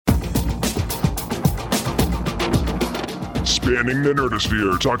Expanding the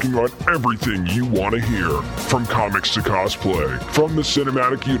nerdosphere, talking about everything you want to hear. From comics to cosplay, from the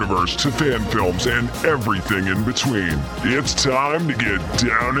cinematic universe to fan films and everything in between. It's time to get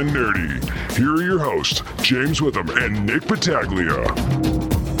down and nerdy. Here are your hosts, James Witham and Nick Battaglia.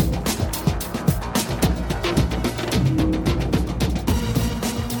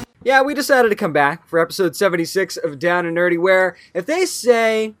 Yeah, we decided to come back for episode 76 of Down and Nerdy, where if they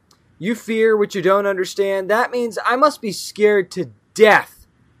say you fear what you don't understand, that means I must be scared to death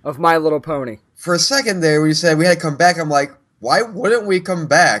of My Little Pony. For a second there, when you said we had to come back, I'm like, why wouldn't we come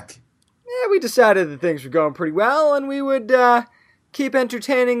back? Yeah, we decided that things were going pretty well, and we would keep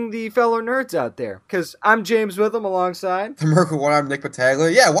entertaining the fellow nerds out there. Because I'm James Witham alongside The Merkle One, I'm Nick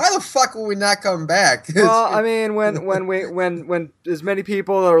Battaglia. Yeah, why the fuck would we not come back? Well, I mean, when as many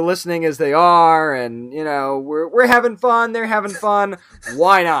people are listening as they are, and you know we're having fun, they're having fun.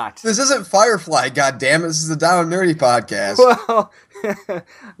 Why not? This isn't Firefly, goddammit. This is the Down and Nerdy podcast. Well,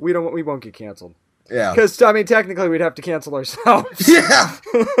 we won't get canceled. Yeah. Because, I mean, technically we'd have to cancel ourselves. Yeah.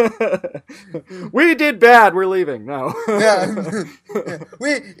 We did bad. We're leaving. No. Yeah.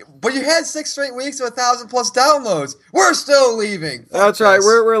 But you had 6 straight weeks of 1,000+ downloads. We're still leaving. That's right.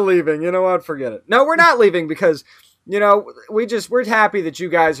 We're leaving. You know what? Forget it. No, we're not leaving because, you know, we're happy that you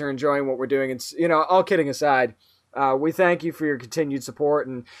guys are enjoying what we're doing. It's, you know, all kidding aside, we thank you for your continued support.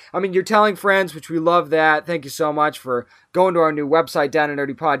 And, I mean, you're telling friends, which we love that. Thank you so much for going to our new website,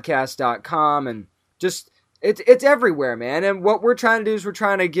 downandnerdypodcast.com, and just, it's everywhere, man. And what we're trying to do is we're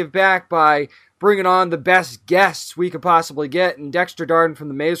trying to give back by bringing on the best guests we could possibly get. And Dexter Darden from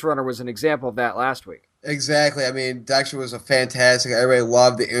The Maze Runner was an example of that last week. Exactly. I mean, Dexter was a fantastic. Everybody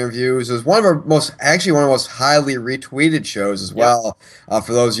loved the interviews. It was one of our most highly retweeted shows as well. Yep.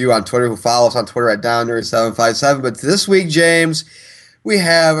 For those of you on Twitter who follow us on Twitter at DownNerd757. But this week, James, we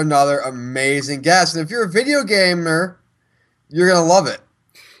have another amazing guest. And if you're a video gamer, you're going to love it.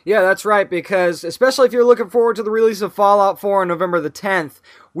 Yeah, that's right, because especially if you're looking forward to the release of Fallout 4 on November the 10th,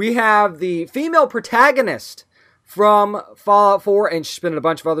 we have the female protagonist from Fallout 4, and she's been in a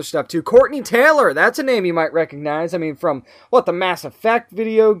bunch of other stuff too. Courtenay Taylor, that's a name you might recognize. I mean, from, the Mass Effect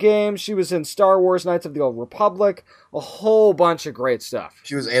video game, she was in Star Wars Knights of the Old Republic, a whole bunch of great stuff.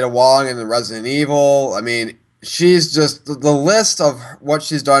 She was Ada Wong in Resident Evil. I mean, she's just, the list of what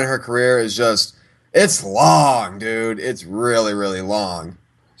she's done in her career is just, it's long, dude. It's really, really long.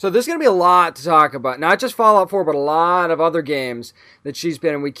 So there's going to be a lot to talk about, not just Fallout 4, but a lot of other games that she's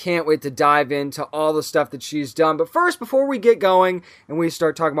been in. We can't wait to dive into all the stuff that she's done. But first, before we get going and we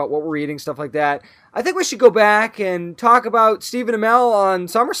start talking about what we're eating, stuff like that, I think we should go back and talk about Stephen Amell on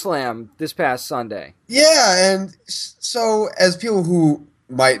SummerSlam this past Sunday. Yeah, and so as people who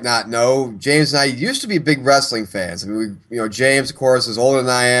might not know, James and I used to be big wrestling fans. I mean, James, of course, is older than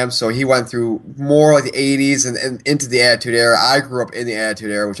I am, so he went through more like the 80s and into the Attitude Era. I grew up in the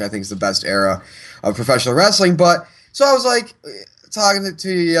Attitude Era, which I think is the best era of professional wrestling. But so I was like, talking to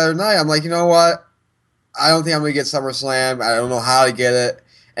you the other night, I'm like, you know what? I don't think I'm going to get SummerSlam. I don't know how to get it.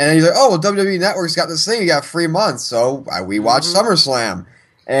 And then he's like, oh, well, WWE Network's got this thing. You got free months. So we watched SummerSlam.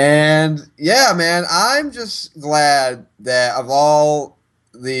 And yeah, man, I'm just glad that of all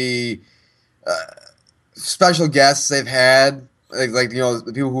the special guests they've had,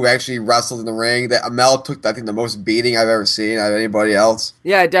 the people who actually wrestled in the ring, that Amell took, I think, the most beating I've ever seen out of anybody else.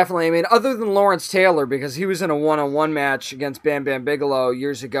 Yeah, definitely. I mean, other than Lawrence Taylor, because he was in a one-on-one match against Bam Bam Bigelow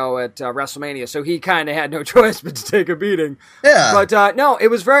years ago at WrestleMania, so he kind of had no choice but to take a beating. Yeah. But, no, it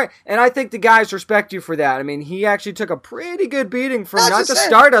was and I think the guys respect you for that. I mean, he actually took a pretty good beating from not just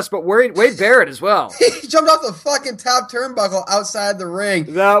Stardust, but Wade Barrett as well. He jumped off the fucking top turnbuckle outside the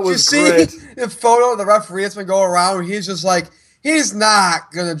ring. That was great. You see the photo of the referee that's been going around where he's just like, he's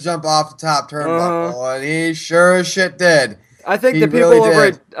not going to jump off the top turnbuckle, and he sure as shit did. I think people over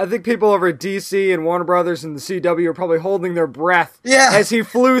at DC and Warner Brothers and the CW are probably holding their breath as he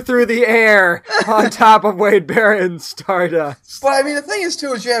flew through the air on top of Wade Barrett and Stardust. But I mean, the thing is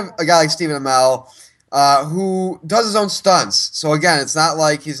too, is you have a guy like Stephen Amell who does his own stunts. So again, it's not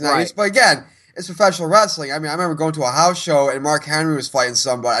like he's not. Right. But again, it's professional wrestling. I mean, I remember going to a house show and Mark Henry was fighting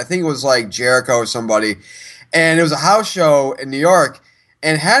somebody. I think it was like Jericho or somebody. And it was a house show in New York,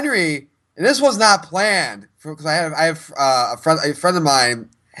 and Henry, and this was not planned, because I have a friend of mine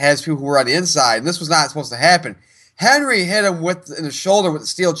has people who were on the inside, and this was not supposed to happen. Henry hit him in the shoulder with a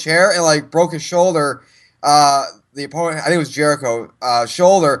steel chair and broke his shoulder. The opponent, I think it was Jericho,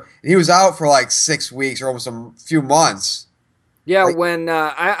 shoulder, and he was out for 6 weeks or almost a few months. Yeah, when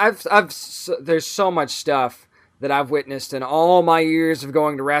there's so much stuff that I've witnessed in all my years of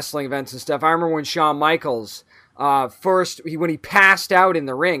going to wrestling events and stuff. I remember when Shawn Michaels, when he passed out in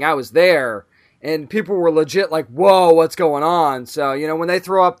the ring, I was there, and people were legit like, whoa, what's going on? So, when they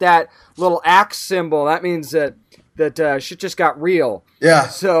throw up that little axe symbol, that means that shit just got real. Yeah.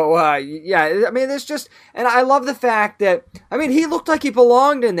 So, yeah, I mean, it's just, and I love the fact that, I mean, he looked like he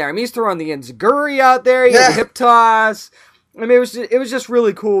belonged in there. I mean, he's throwing the enziguri out there, he had the hip toss. I mean, it was just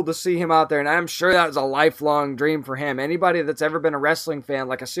really cool to see him out there, and I'm sure that was a lifelong dream for him. Anybody that's ever been a wrestling fan,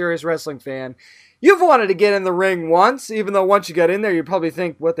 like a serious wrestling fan, you've wanted to get in the ring once, even though once you get in there, you probably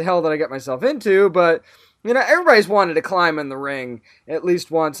think, what the hell did I get myself into? But, everybody's wanted to climb in the ring at least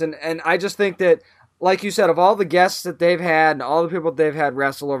once, and I just think that, like you said, of all the guests that they've had and all the people that they've had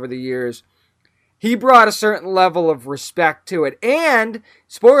wrestle over the years, he brought a certain level of respect to it. And,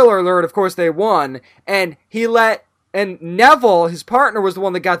 spoiler alert, of course they won, and and Neville, his partner, was the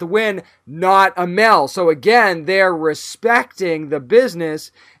one that got the win, not Amel. So again, they're respecting the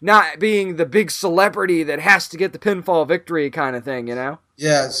business, not being the big celebrity that has to get the pinfall victory kind of thing,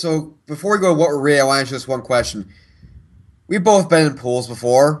 Yeah, so before we go to what we're reading, I want to ask you just one question. We've both been in pools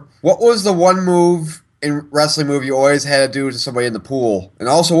before. What was the one move in wrestling move you always had to do to somebody in the pool? And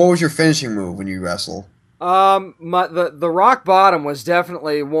also, what was your finishing move when you wrestle? The rock bottom was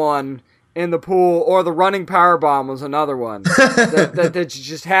definitely one in the pool, or the running power bomb was another one that you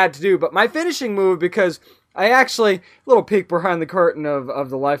just had to do. But my finishing move, because I actually, a little peek behind the curtain of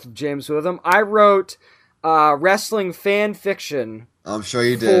the life of James Witham, I wrote wrestling fan fiction. I'm sure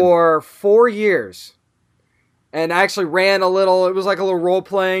you did. For 4 years. And I actually ran it was like a little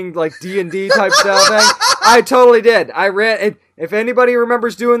role-playing, like D&D type style thing. I totally did. I ran it. If anybody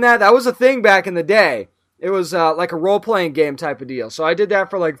remembers doing that was a thing back in the day. It was like a role-playing game type of deal. So I did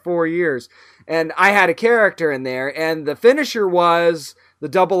that for like 4 years. And I had a character in there, and the finisher was the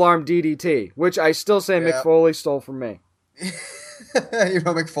double-arm DDT, which I still say Mick Foley stole from me.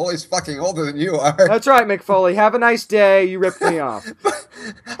 Mick Foley's fucking older than you are. That's right, Mick Foley. Have a nice day. You ripped me off.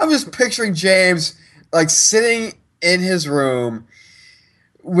 I'm just picturing James, like, sitting in his room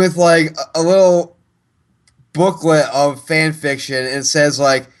with, like, a little booklet of fan fiction, and it says,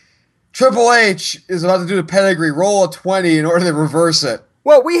 like, Triple H is about to do the pedigree, roll a 20 in order to reverse it.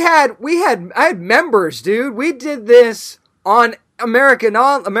 Well, I had members, dude. We did this on America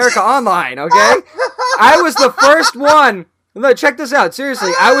Online, okay? I was the first one. Look, check this out.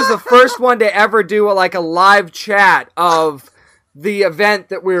 Seriously, I was the first one to ever do a live chat of the event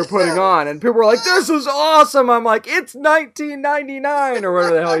that we were putting on, and people were like, "This is awesome." I'm like, "It's 1999 or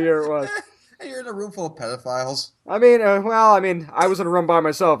whatever the hell year it was." You're in a room full of pedophiles. I mean, I was in a room by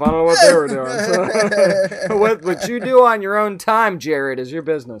myself. I don't know what they were doing. So. what you do on your own time, Jared, is your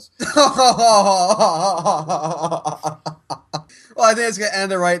business. Well, I think it's going to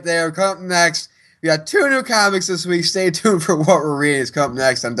end it right there. Come up next, we got 2 new comics this week. Stay tuned for what we're reading. It's coming up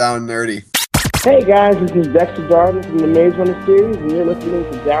next on Down and Nerdy. Hey guys, this is Dexter Darden from the Maze Runner series, and you're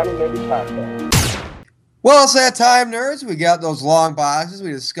listening to Down and Nerdy Podcast. Well, it's that time, nerds. We got those long boxes.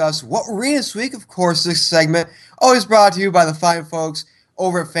 We discuss what we're reading this week. Of course, this segment always brought to you by the fine folks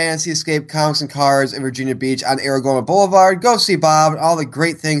over at Fantasy Escape Comics and Cards in Virginia Beach on Aragona Boulevard. Go see Bob and all the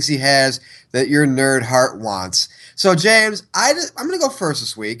great things he has that your nerd heart wants. So, James, I'm going to go first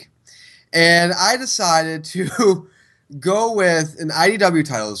this week, and I decided to go with an IDW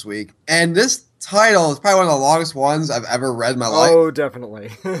title this week, and this title is probably one of the longest ones I've ever read in my life. Oh, definitely.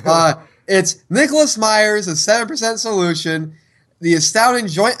 It's Nicholas Myers' The 7% Solution, the astounding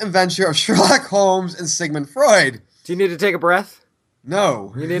joint adventure of Sherlock Holmes and Sigmund Freud. Do you need to take a breath?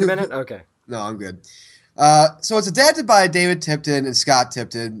 No. You need a minute? Okay. No, I'm good. So it's adapted by David Tipton and Scott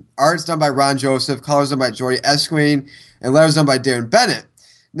Tipton. Art's done by Ron Joseph, colors done by Jordy Esquine, and letters done by Darren Bennett.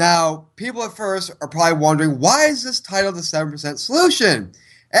 Now, people at first are probably wondering, why is this titled The 7% Solution?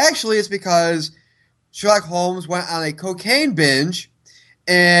 Actually, it's because Sherlock Holmes went on a cocaine binge,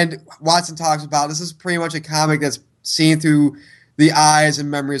 and Watson talks about this is pretty much a comic that's seen through the eyes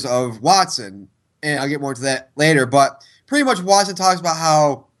and memories of Watson. And I'll get more into that later. But pretty much Watson talks about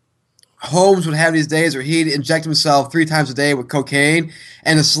how Holmes would have these days where he'd inject himself 3 times a day with cocaine,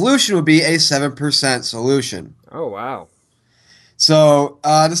 and the solution would be a 7% solution. Oh, wow. So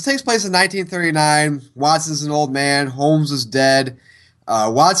this takes place in 1939. Watson's an old man. Holmes is dead.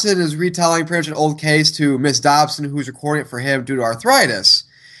 Watson is retelling pretty much an old case to Miss Dobson, who's recording it for him due to arthritis.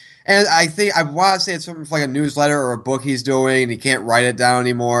 And I think I want to say it's something like a newsletter or a book he's doing, and he can't write it down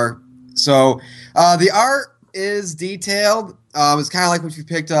anymore. So the art is detailed. It's kind of like when you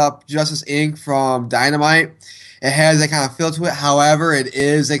picked up Justice Inc. from Dynamite. It has that kind of feel to it. However, it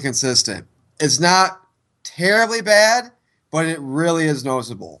is inconsistent. It's not terribly bad, but it really is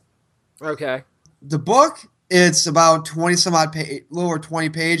noticeable. Okay. The book, it's about 20-some-odd, a little over 20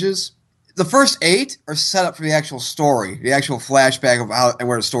 pages. The first 8 are set up for the actual story, the actual flashback of how and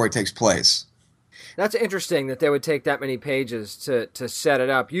where the story takes place. That's interesting that they would take that many pages to set it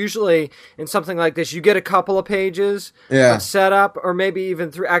up. Usually in something like this, you get a couple of pages of setup, or maybe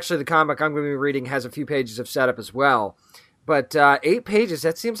even through. Actually, the comic I'm going to be reading has a few pages of setup as well. But 8 pages,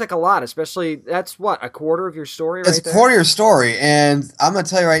 that seems like a lot, especially that's what, a quarter of your story right there? It's a quarter of your story, and I'm going to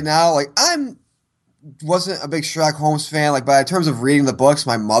tell you right now, like, wasn't a big Sherlock Holmes fan, like, but in terms of reading the books,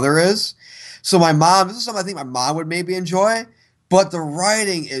 my mother is. So my mom, this is something I think my mom would maybe enjoy, but the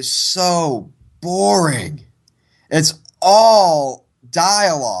writing is so boring. It's all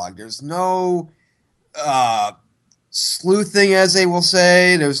dialogue. There's no sleuthing, as they will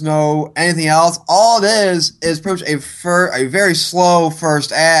say. There's no anything else. All it is pretty much a very slow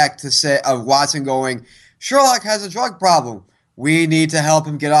first act to say of Watson going, Sherlock has a drug problem. We need to help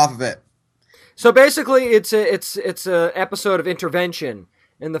him get off of it. So basically, it's a episode of intervention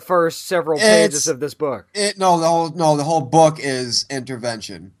in the first several pages of this book. The whole book is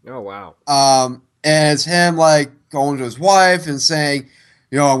intervention. Oh wow. And it's him like going to his wife and saying,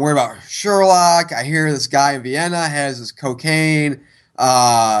 I'm worried about Sherlock. I hear this guy in Vienna has this cocaine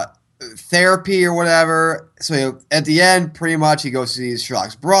therapy or whatever. So at the end, pretty much he goes to see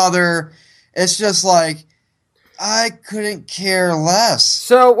Sherlock's brother. It's just like, I couldn't care less.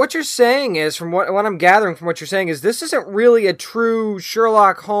 So what you're saying is, from what I'm gathering from what you're saying, is this isn't really a true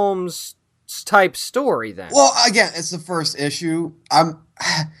Sherlock Holmes type story then? Well, again, it's the first issue.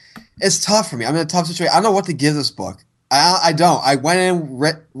 It's tough for me. I'm in a tough situation. I don't know what to give this book. I don't. I went in,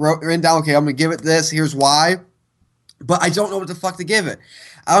 written down, okay, I'm going to give it this. Here's why. But I don't know what the fuck to give it.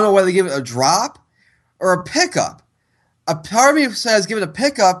 I don't know whether to give it a drop or a pickup. A part of me says give it a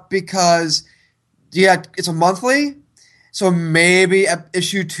pickup because it's a monthly. So maybe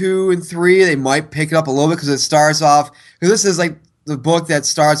issue 2 and 3, they might pick it up a little bit because it starts off. Because this is like the book that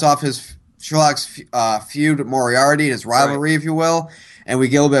starts off Sherlock's feud with Moriarty and his rivalry, if you will. And we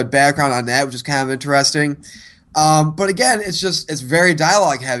get a little bit of background on that, which is kind of interesting. But again, it's very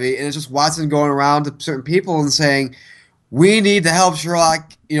dialogue heavy, and it's just Watson going around to certain people and saying, we need to help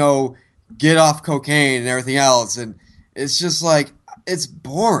Sherlock, get off cocaine and everything else. And it's just like, it's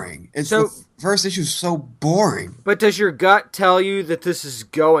boring. The first issue is so boring. But does your gut tell you that this is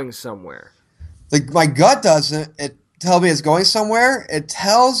going somewhere? Like, my gut doesn't. It tells me it's going somewhere. It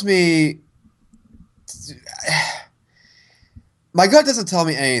tells me... My gut doesn't tell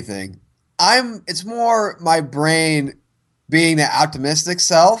me anything. It's more my brain being the optimistic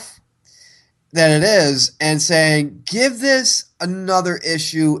self that it is and saying, give this another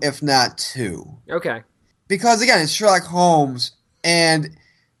issue, if not 2. Okay. Because, again, it's Sherlock Holmes, and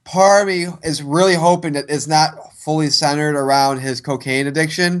part of me is really hoping that it's not fully centered around his cocaine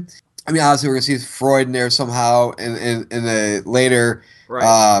addiction. I mean, obviously, we're going to see Freud in there somehow in a later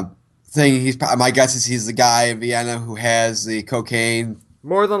thing. My guess is he's the guy in Vienna who has the cocaine.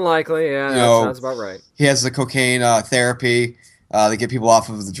 More than likely, yeah, that sounds about right. He has the cocaine therapy to get people off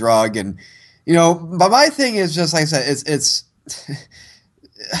of the drug, and but my thing is just like I said, it's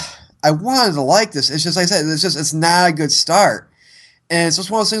I wanted to like this. It's just like I said, it's not a good start, and it's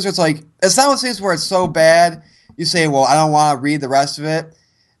just one of those things where it's like it's not one of those things where it's so bad you say, well, I don't want to read the rest of it.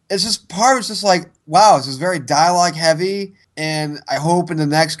 It's just part of it's just like, wow, it's just very dialogue heavy. And I hope in the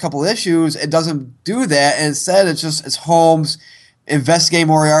next couple issues it doesn't do that, and instead it's Holmes investigating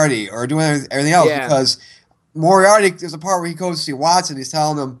Moriarty or doing everything else because Moriarty, there's a part where he goes to see Watson. He's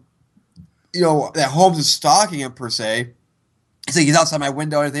telling him, that Holmes is stalking him per se. He's like, he's outside my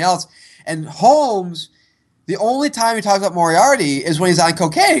window and everything else. And Holmes, the only time he talks about Moriarty is when he's on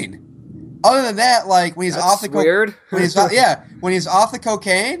cocaine. Other than that, like when he's off the weird. When he's off the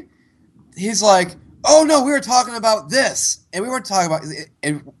cocaine, he's like, oh no, we were talking about this, and we weren't talking about.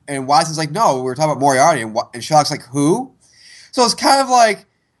 And Watson's like, no, we were talking about Moriarty, and Sherlock's like, who? So it's kind of like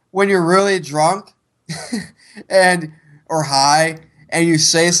when you're really drunk or high, and you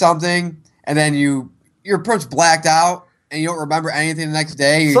say something, and then you're pretty much blacked out, and you don't remember anything the next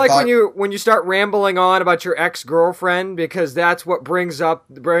day. It's like when you start rambling on about your ex-girlfriend, because that's what brings it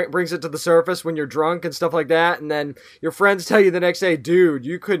to the surface when you're drunk and stuff like that, and then your friends tell you the next day, dude,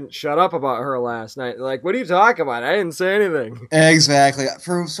 you couldn't shut up about her last night. Like, what are you talking about? I didn't say anything. Exactly.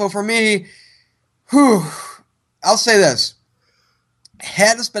 For me, I'll say this.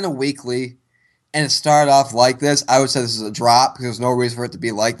 Had this been a weekly and it started off like this, I would say this is a drop because there's no reason for it to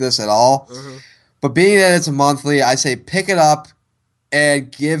be like this at all. Mm-hmm. But being that it's a monthly, I say pick it up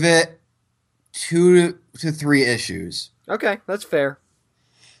and give it 2 to 3 issues. Okay, that's fair.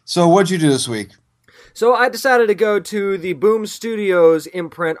 So what'd you do this week? So I decided to go to the Boom Studios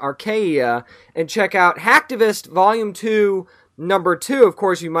imprint Archaea and check out Hacktivist Volume 2, Number 2. Of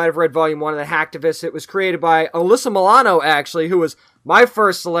course, you might have read Volume 1 of the Hacktivist. It was created by Alyssa Milano, actually, who was my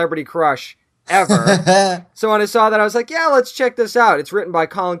first celebrity crush ever. So when I saw that, I was like, yeah, let's check this out. It's written by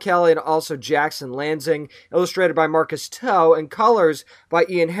Colin Kelly and also Jackson Lansing, illustrated by Marcus Toe, and colors by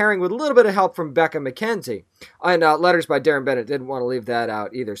Ian Herring with a little bit of help from Becca McKenzie. And letters by Darren Bennett. Didn't want to leave that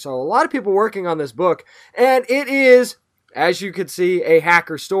out either. So a lot of people working on this book, and it is, as you could see, a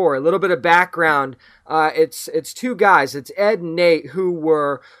hacker story. A little bit of background. It's two guys. It's Ed and Nate, who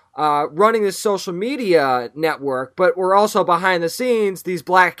were running this social media network, but were also behind the scenes these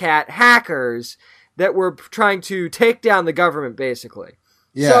black hat hackers that were trying to take down the government, basically.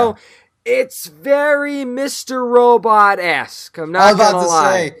 Yeah. So it's very Mr. Robot-esque. I'm not gonna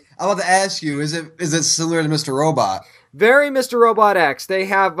lie. I was about to ask you, is it similar to Mr. Robot? Very Mr. Robot X. They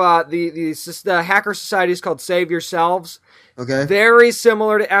have the hacker society is called Save Yourselves. Okay. Very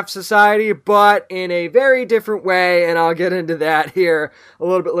similar to F Society, but in a very different way, and I'll get into that here a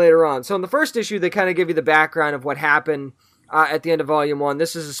little bit later on. So in the first issue, they kind of give you the background of what happened at the end of Volume 1.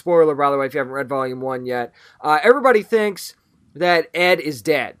 This is a spoiler, by the way, if you haven't read Volume 1 yet. Everybody thinks that Ed is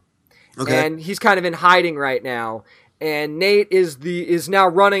dead. Okay. And he's kind of in hiding right now. And Nate is now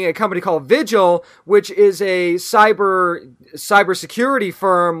running a company called Vigil, which is a cybersecurity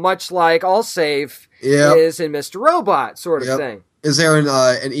firm, much like Allsafe is in Mr. Robot, sort of thing. Is there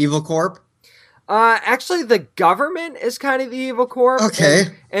an evil corp? Actually, the government is kind of the evil corp. Okay.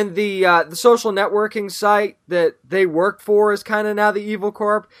 And the social networking site that they work for is kind of now the evil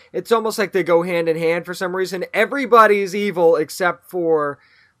corp. It's almost like they go hand in hand for some reason. Everybody's evil except for,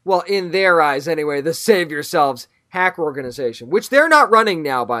 well, in their eyes anyway, the Save Yourselves hacker organization, which they're not running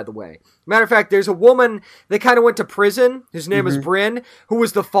now, by the way. Matter of fact, there's a woman that kind of went to prison, whose name is Bryn, who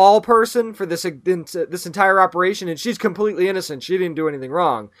was the fall person for this entire operation, and she's completely innocent. She didn't do anything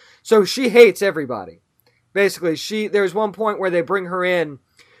wrong. So she hates everybody. Basically, there's one point where they bring her in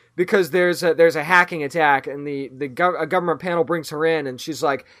because there's a hacking attack, and a government panel brings her in, and she's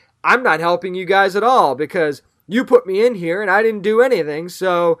like, I'm not helping you guys at all because you put me in here and I didn't do anything,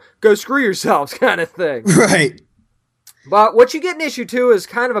 so go screw yourselves kind of thing. Right. But what you get in issue 2 is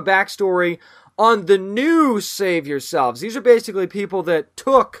kind of a backstory on the new Save Yourselves. These are basically people that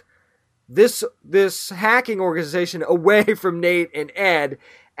took this hacking organization away from Nate and Ed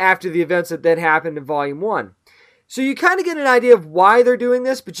after the events that happened in Volume 1. So you kind of get an idea of why they're doing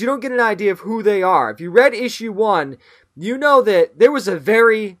this, but you don't get an idea of who they are. If you read issue 1, you know that there was a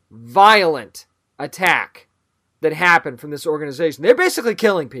very violent attack that happened from this organization. They're basically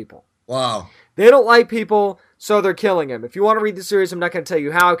killing people. Wow. They don't like people, so they're killing them. If you want to read the series, I'm not going to tell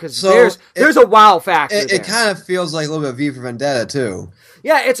you how, because there's a wow factor there. It kind of feels like a little bit of V for Vendetta, too.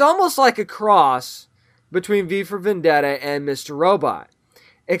 Yeah, it's almost like a cross between V for Vendetta and Mr. Robot.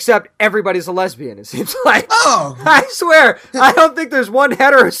 Except everybody's a lesbian, it seems like. Oh! I swear, I don't think there's one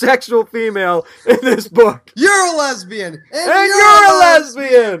heterosexual female in this book. You're a lesbian! And you're a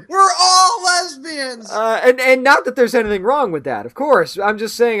lesbian! We're all lesbians! And not that there's anything wrong with that, of course. I'm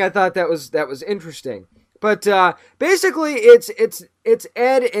just saying I thought that was interesting. But basically, it's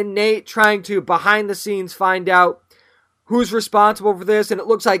Ed and Nate trying to, behind the scenes, find out who's responsible for this, and it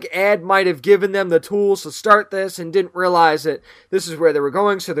looks like Ed might have given them the tools to start this and didn't realize that this is where they were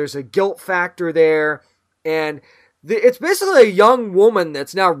going, so there's a guilt factor there, and it's basically a young woman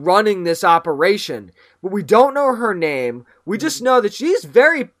that's now running this operation, but we don't know her name. We just know that she's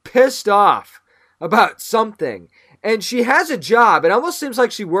very pissed off about something, and she has a job. It almost seems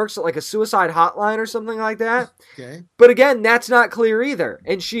like she works at like a suicide hotline or something like that. Okay. But again, that's not clear either.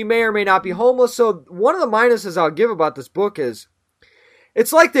 And she may or may not be homeless. So one of the minuses I'll give about this book is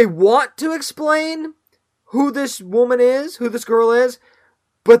it's like they want to explain who this woman is, who this girl is,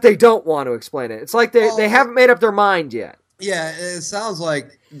 but they don't want to explain it. It's like they haven't made up their mind yet. Yeah, it sounds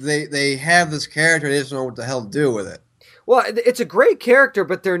like they have this character, they just don't know what the hell to do with it. Well, it's a great character,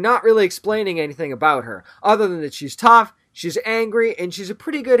 but they're not really explaining anything about her, other than that she's tough, she's angry, and she's a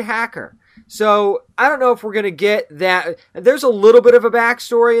pretty good hacker. So, I don't know if we're going to get that. There's a little bit of a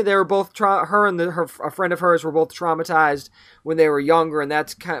backstory. They were both, her and a friend of hers were both traumatized when they were younger, and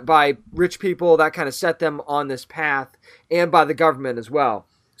that's kind of, by rich people, that kind of set them on this path, and by the government as well.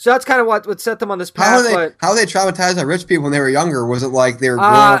 So that's kind of what set them on this path. How were they traumatized by rich people when they were younger? Was it like they were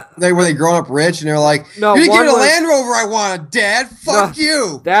were they growing up rich and they were like, no, you didn't give me the Land Rover I wanted, Dad. Fuck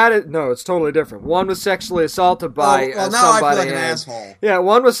you. It's totally different. One was sexually assaulted by now somebody. I feel like an asshole. Yeah,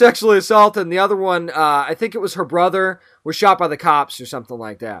 one was sexually assaulted, and the other one, I think it was her brother, was shot by the cops or something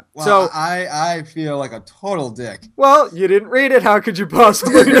like that. Well, so I feel like a total dick. Well, you didn't read it. How could you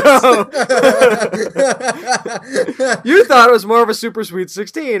possibly know? You thought it was more of a Super Sweet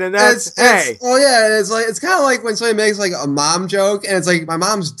 16, and that's it's kind of like when somebody makes like a mom joke, and it's like my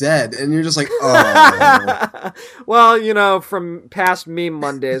mom's dead, and you're just like, oh. Well, from past meme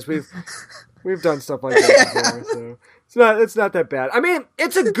Mondays, We've done stuff like that before, so it's not that bad. I mean,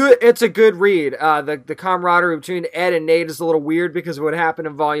 it's a good read. The camaraderie between Ed and Nate is a little weird because of what happened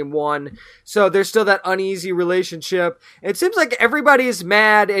in Volume 1. So there's still that uneasy relationship. It seems like everybody is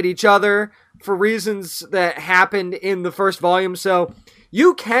mad at each other for reasons that happened in the first volume. So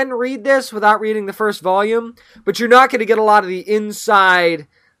you can read this without reading the first volume, but you're not going to get a lot of the inside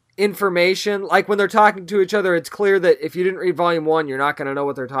information. Like when they're talking to each other, it's clear that if you didn't read Volume 1, you're not going to know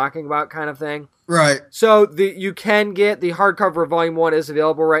what they're talking about, kind of thing. Right. So you can get the hardcover of Volume 1 is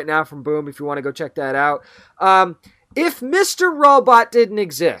available right now from Boom if you want to go check that out. If Mr. Robot didn't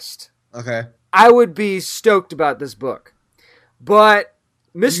exist, okay, I would be stoked about this book. But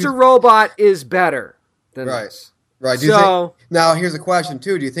Mr. Robot is better than this. Right. Now, here's a question,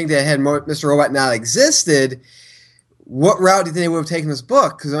 too. Do you think that had Mr. Robot not existed, what route do you think they would have taken this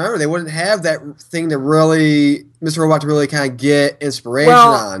book? Because remember, they wouldn't have that thing to really, Mr. Robot to really kind of get inspiration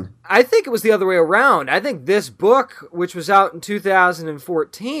on. I think it was the other way around. I think this book, which was out in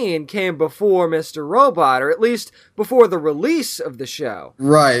 2014, came before Mr. Robot, or at least before the release of the show.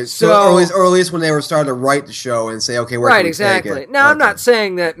 Right. So or at least when they were starting to write the show and say, okay, where can we take it? Now, I'm not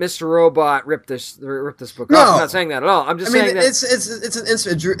saying that Mr. Robot ripped this book off. I'm not saying that at all. I'm just saying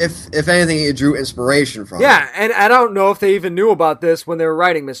that if anything, it drew inspiration from it. Yeah, and I don't know if they even knew about this when they were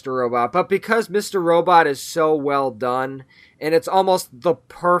writing Mr. Robot, but because Mr. Robot is so well done, and it's almost the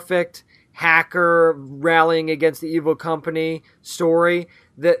perfect hacker rallying against the evil company story,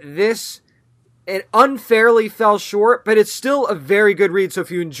 that it unfairly fell short, but it's still a very good read. So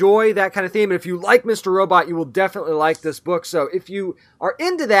if you enjoy that kind of theme, and if you like Mr. Robot, you will definitely like this book. So if you are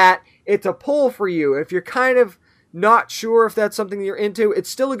into that, it's a pull for you. If you're kind of not sure if that's something you're into,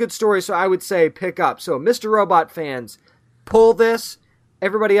 it's still a good story, so I would say pick up. So Mr. Robot fans, pull this.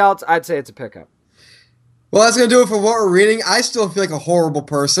 Everybody else, I'd say it's a pickup. Well, that's going to do it for what we're reading. I still feel like a horrible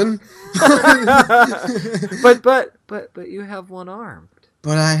person. but you have one arm.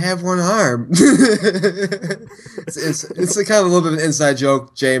 But I have one arm. it's a kind of a little bit of an inside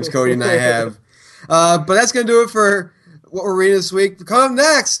joke James, Cody, and I have. But that's going to do it for what we're reading this week. Coming up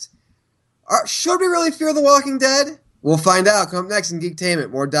next, should we really fear The Walking Dead? We'll find out. Come up next in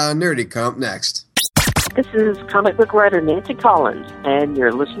Geektainment. More Down and Nerdy. Come up next. This is comic book writer Nancy Collins, and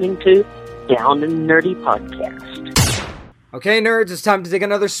you're listening to Down and Nerdy Podcast. Okay, nerds, it's time to take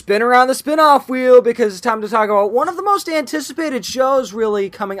another spin around the spin-off wheel because it's time to talk about one of the most anticipated shows really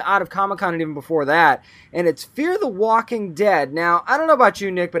coming out of Comic-Con and even before that, and it's Fear the Walking Dead. Now, I don't know about you,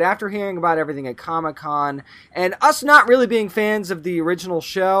 Nick, but after hearing about everything at Comic-Con and us not really being fans of the original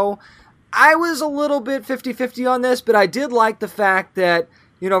show, I was a little bit 50-50 on this, but I did like the fact that,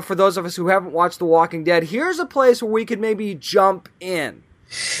 you know, for those of us who haven't watched The Walking Dead, here's a place where we could maybe jump in.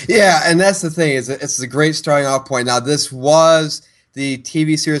 Yeah, and that's the thing. It's a great starting off point. Now, this was the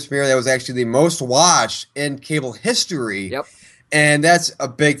TV series premiere that was actually the most watched in cable history. Yep. And that's a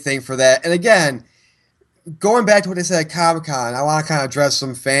big thing for that. And again, going back to what they said at Comic-Con, I want to kind of address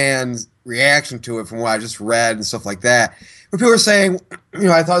some fans' reaction to it from what I just read and stuff like that. Where people were saying, you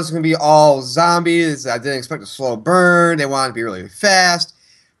know, I thought it was going to be all zombies. I didn't expect a slow burn. They wanted to be really fast.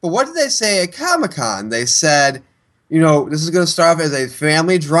 But what did they say at Comic-Con? They said, you know, this is going to start off as a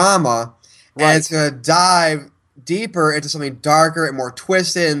family drama, and it's going to dive deeper into something darker and more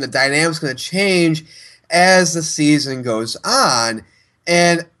twisted, and the dynamic's going to change as the season goes on.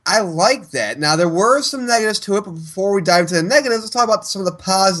 And I like that. Now, there were some negatives to it, but before we dive into the negatives, let's talk about some of the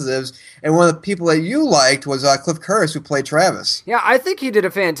positives. And one of the people that you liked was Cliff Curtis, who played Travis. Yeah, I think he did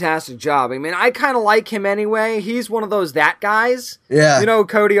a fantastic job. I mean, I kind of like him anyway. He's one of those that guys. Yeah. You know,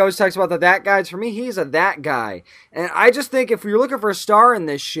 Cody always talks about the that guys. For me, he's a that guy. And I just think if you're looking for a star in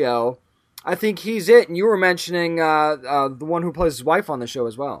this show, I think he's it. And you were mentioning the one who plays his wife on the show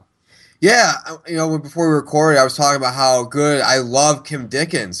as well. Yeah, you know, before we recorded, I was talking about how good I love Kim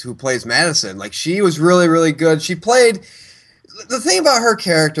Dickens, who plays Madison. Like, she was really, really good. She played... The thing about her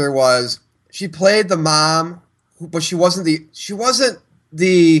character was she played the mom, but she wasn't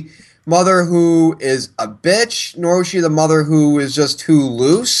the mother who is a bitch, nor was she the mother who is just too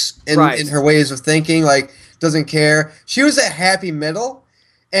loose in her ways of thinking, like, doesn't care. She was a happy middle.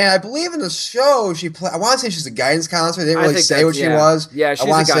 And I believe in the show, I want to say she's a guidance counselor. They didn't really say what she was. Yeah, she's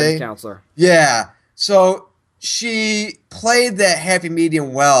a guidance counselor. Yeah. So she played that happy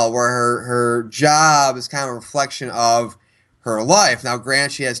medium well, where her job is kind of a reflection of her life. Now,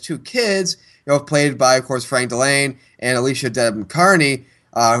 granted, she has two kids, you know, played by, of course, Frank Delane and Alicia Deb Carney,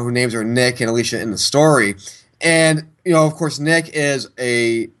 who names her Nick and Alicia in the story. And, you know, of course, Nick is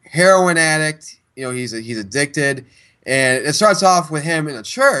a heroin addict. You know, he's addicted. And it starts off with him in a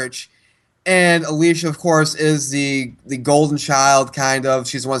church, And Alicia, of course, is the golden child, kind of.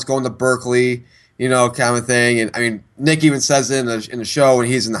 She's the one that's going to Berkeley, kind of thing. And I mean, Nick even says it in the show when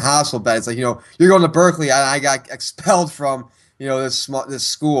he's in the hospital bed. It's like, you're going to Berkeley. I got expelled from, this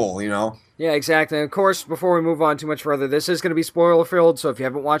school, Yeah, exactly. And of course, before we move on too much further, this is going to be spoiler-filled, so if you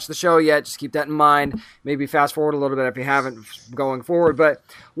haven't watched the show yet, just keep that in mind. Maybe fast forward a little bit if you haven't going forward. But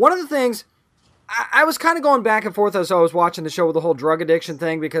one of the things, I was kind of going back and forth as I was watching the show with the whole drug addiction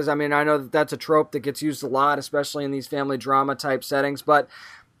thing, because, I mean, I know that's a trope that gets used a lot, especially in these family drama-type settings, but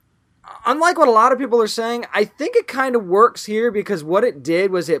unlike what a lot of people are saying, I think it kind of works here, because what it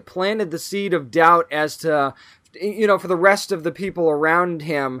did was it planted the seed of doubt as to, for the rest of the people around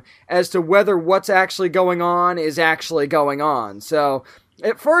him, as to whether what's actually going on is actually going on. So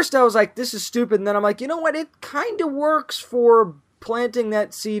at first I was like, this is stupid, and then I'm like, you know what, it kind of works for planting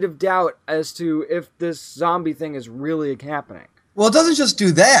that seed of doubt as to if this zombie thing is really happening. Well, it doesn't just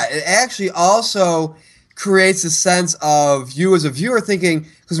do that. It actually also creates a sense of you as a viewer thinking,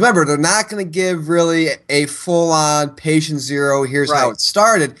 because remember, they're not going to give really a full-on patient zero, here's how it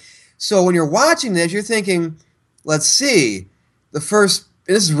started. So when you're watching this, you're thinking, let's see, this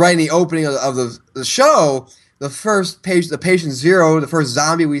is right in the opening of the show, the patient zero, the first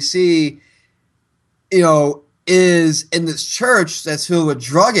zombie we see, is in this church that's filled with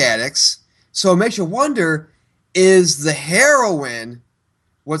drug addicts. So it makes you wonder, is the heroin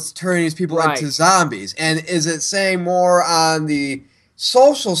what's turning these people into zombies? And is it saying more on the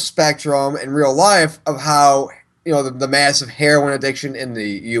social spectrum in real life of how, the massive heroin addiction in the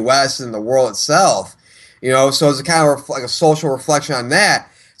U.S. and the world itself? So it's a kind of like a social reflection on that.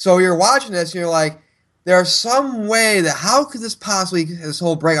 So you're watching this and you're like, there's some way that how could this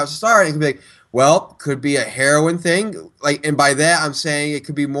whole breakout start? It could be like, well, could be a heroin thing. And by that I'm saying it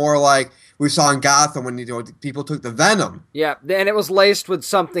could be more like we saw in Gotham when people took the venom. Yeah, and it was laced with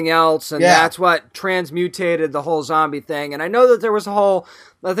something else, and that's what transmutated the whole zombie thing. And I know that there was a whole,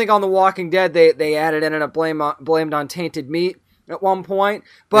 I think on The Walking Dead they added in and blamed on tainted meat at one point,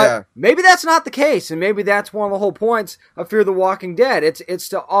 but maybe that's not the case, and maybe that's one of the whole points of Fear the Walking Dead. It's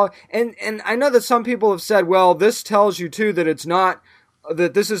to all, and I know that some people have said, well, this tells you too that it's not,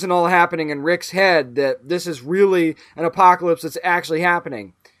 that this isn't all happening in Rick's head, that this is really an apocalypse that's actually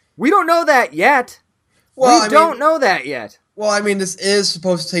happening. We don't know that yet. Well, we don't know that yet. Well, I mean, this is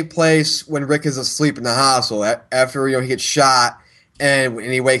supposed to take place when Rick is asleep in the hospital after he gets shot and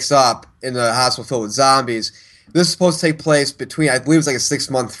he wakes up in the hospital filled with zombies. This is supposed to take place between, I believe it's like a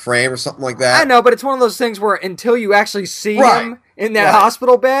 6-month frame or something like that. I know, but it's one of those things where until you actually see him in that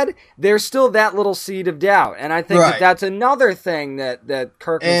hospital bed, there's still that little seed of doubt. And I think that's another thing that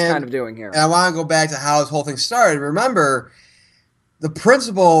Kirkman's kind of doing here. And I want to go back to how this whole thing started. Remember, the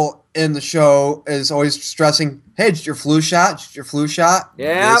principal in the show is always stressing, hey, it's your flu shot, it's your flu shot.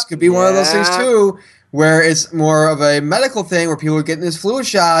 Yeah. This could be one of those things too, where it's more of a medical thing where people are getting these flu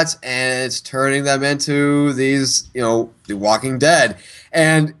shots and it's turning them into these, the Walking Dead.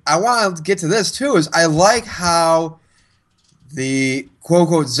 And I want to get to this too, is I like how the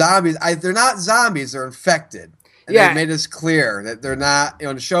quote-unquote zombies, they're not zombies, they're infected. And they made this clear that they're not,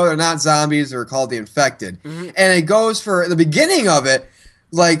 in the show, they're not zombies, they're called the infected. Mm-hmm. And it goes for, the beginning of it,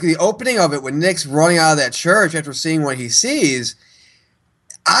 like the opening of it when Nick's running out of that church after seeing what he sees,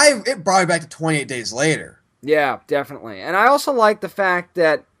 it brought me back to 28 Days Later. Yeah, definitely. And I also like the fact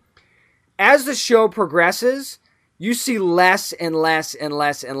that as the show progresses, you see less and less and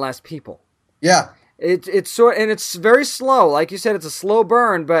less and less people. Yeah. It's very slow. Like you said, it's a slow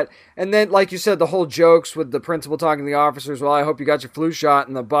burn, and then, like you said, the whole jokes with the principal talking to the officers, well, I hope you got your flu shot,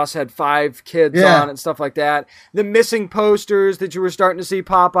 and the bus had 5 kids on it and stuff like that. The missing posters that you were starting to see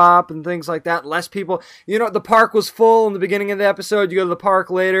pop up and things like that. Less people. The park was full in the beginning of the episode. You go to the park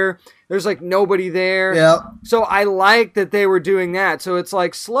later, there's like nobody there. Yeah. So I like that they were doing that. So it's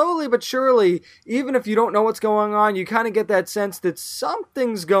like slowly but surely, even if you don't know what's going on, you kind of get that sense that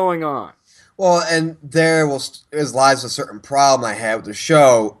something's going on. Well, and there lies a certain problem I had with the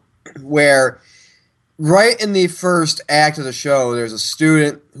show, where right in the first act of the show, there's a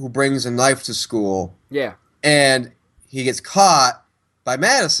student who brings a knife to school. Yeah. And he gets caught by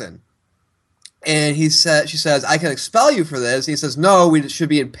Madison. And she says, I can expel you for this. And he says, no, we should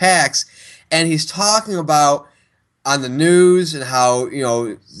be in packs. And he's talking about on the news and how,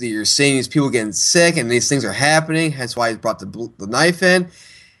 you're seeing these people getting sick and these things are happening. That's why he brought the knife in.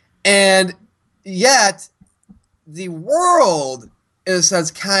 And yet, the world, in a sense,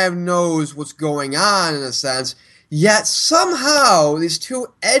 kind of knows what's going on, in a sense. Yet, somehow, these two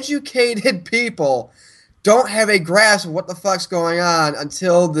educated people don't have a grasp of what the fuck's going on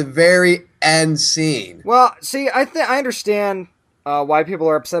until the very end scene. Well, see, I understand why people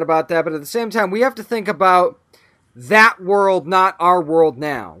are upset about that, but at the same time, we have to think about that world, not our world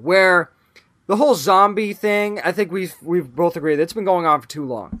now, where the whole zombie thing, I think we've both agreed that it's been going on for too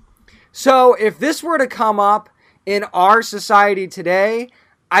long. So if this were to come up in our society today,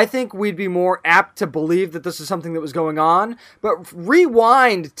 I think we'd be more apt to believe that this is something that was going on. But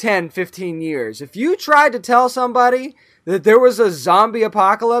rewind 10, 15 years. If you tried to tell somebody that there was a zombie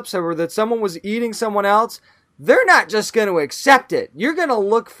apocalypse or that someone was eating someone else, they're not just going to accept it. You're going to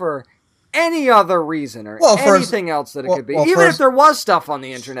look for any other reason or anything else that it could be, even if there was stuff on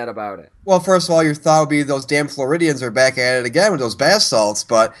the internet about it. Well, first of all, your thought would be those damn Floridians are back at it again with those bath salts.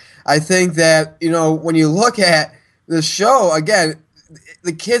 But I think that, when you look at the show, again,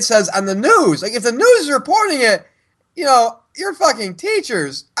 the kid says on the news, like if the news is reporting it, you're fucking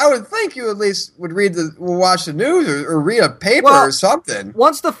teachers. I would think you at least would watch the news or read a paper or something.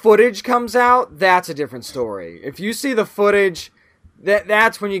 Once the footage comes out, that's a different story. If you see the footage,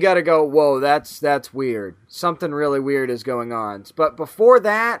 that's when you got to go, whoa, that's weird. Something really weird is going on. But before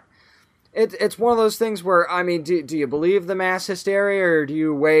that, it's one of those things where, I mean, do you believe the mass hysteria or do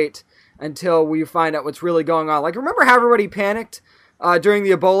you wait until we find out what's really going on? Like, remember how everybody panicked during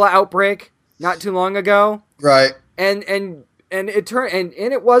the Ebola outbreak not too long ago? Right. And it turned and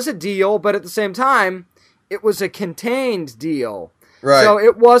it was a deal, but at the same time, it was a contained deal. Right. So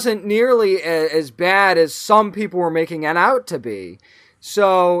it wasn't nearly as bad as some people were making it out to be.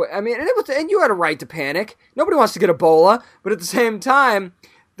 So I mean, and you had a right to panic. Nobody wants to get Ebola, but at the same time,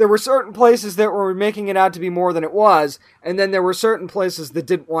 there were certain places that were making it out to be more than it was, and then there were certain places that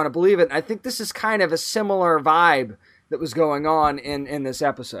didn't want to believe it. And I think this is kind of a similar vibe that was going on in this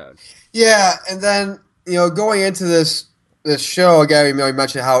episode. Yeah, and then going into this show again, we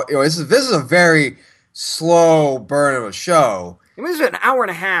mentioned how this is a very slow burn of a show. It was an hour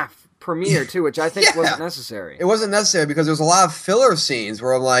and a half premiere too, which I think wasn't necessary. It wasn't necessary because there was a lot of filler scenes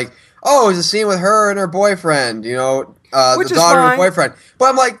where I'm like, oh, it's a scene with her and her boyfriend, the daughter and her boyfriend. But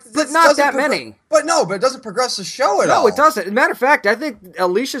I'm like, but not that many. But it doesn't progress the show at all. No, it doesn't. As a matter of fact, I think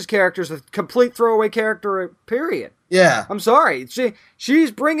Alicia's character is a complete throwaway character, period. Yeah. I'm sorry.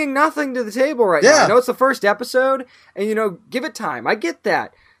 She's bringing nothing to the table right now. I know it's the first episode, and, give it time. I get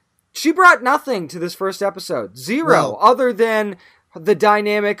that. She brought nothing to this first episode. Zero. Other than the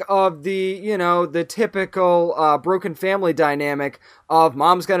dynamic of the typical broken family dynamic of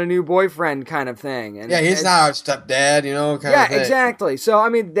mom's got a new boyfriend kind of thing. And, he's not our stepdad, kind of thing. Yeah, exactly. So, I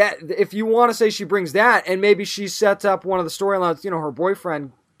mean, that if you want to say she brings that, and maybe she sets up one of the storylines, her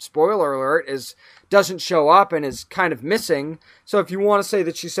boyfriend, spoiler alert, doesn't show up and is kind of missing. So if you want to say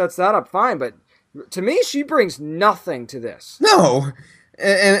that she sets that up, fine. But to me, she brings nothing to this. No.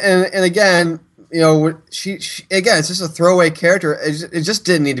 And again, she again, it's just a throwaway character. It just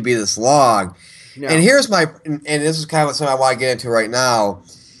didn't need to be this long. No. And here's and this is kind of something I want to get into right now.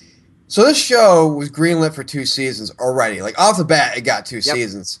 So this show was greenlit for 2 seasons already. Like off the bat, it got 2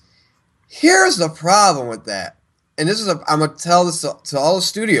 seasons. Here's the problem with that. And I'm going to tell this to all the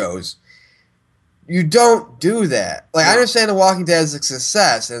studios. You don't do that. Like, I understand The Walking Dead is a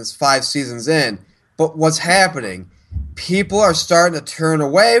success and it's 5 seasons in, but what's happening? People are starting to turn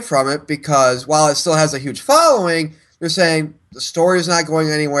away from it because while it still has a huge following, they're saying the story is not going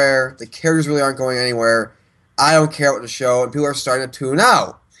anywhere, the characters really aren't going anywhere, I don't care about the show, and people are starting to tune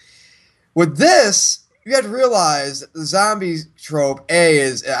out. With this, you have to realize that the zombie trope, I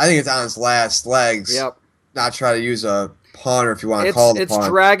think it's on its last legs. Yep. Not try to use a pun or if you want to call it a pun. It's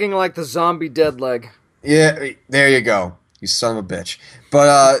dragging like the zombie dead leg. Yeah, there you go. You son of a bitch.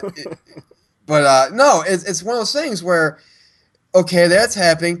 But no, it's one of those things where, okay, that's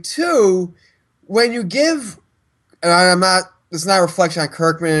happening. 2, when you give, and it's not a reflection on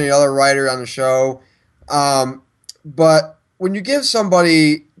Kirkman and the other writer on the show, but when you give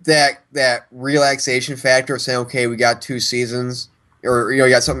somebody that relaxation factor of saying, okay, we got 2 seasons, or you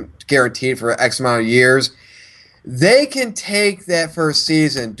got something guaranteed for X amount of years, they can take that first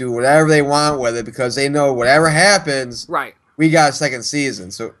season, do whatever they want with it because they know whatever happens, right? We got a second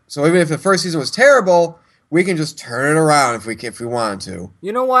season. So even if the first season was terrible, we can just turn it around if we wanted to.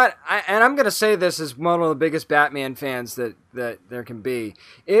 You know what? I'm going to say this as one of the biggest Batman fans that there can be.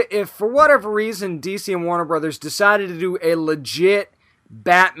 If for whatever reason DC and Warner Brothers decided to do a legit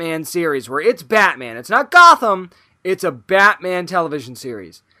Batman series where it's Batman, it's not Gotham, it's a Batman television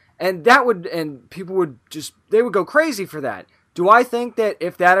series. And people would go crazy for that. Do I think that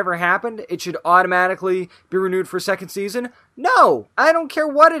if that ever happened, it should automatically be renewed for a second season? No, I don't care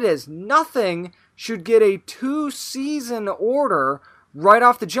what it is. Nothing should get a 2-season order right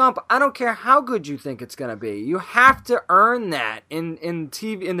off the jump. I don't care how good you think it's going to be. You have to earn that in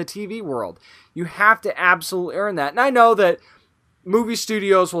the TV world. You have to absolutely earn that. And I know that movie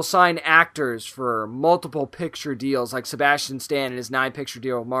studios will sign actors for multiple picture deals, like Sebastian Stan and his 9-picture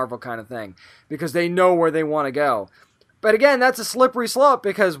deal with Marvel kind of thing, because they know where they want to go. But again, that's a slippery slope,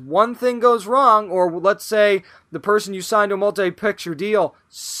 because one thing goes wrong, or let's say the person you signed to a multi-picture deal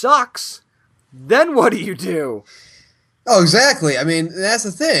sucks, then what do you do? Oh, exactly. I mean, that's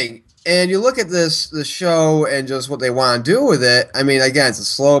the thing. And you look at the show and just what they want to do with it. I mean, again, it's a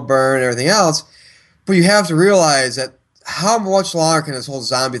slow burn and everything else, but you have to realize that how much longer can this whole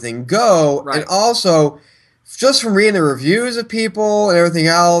zombie thing go? Right. And also, just from reading the reviews of people and everything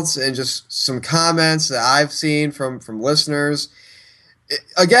else, and just some comments that I've seen from listeners,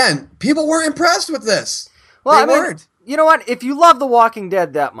 again, people weren't impressed with this. Well, they weren't. You know what? If you love The Walking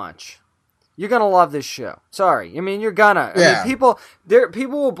Dead that much, you're gonna love this show. Sorry, I mean you're gonna. Yeah. I mean,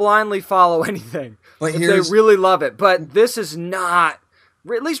 people will blindly follow anything if they really love it. But this is not.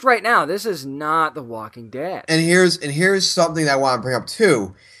 At least right now, this is not The Walking Dead. And here's something that I want to bring up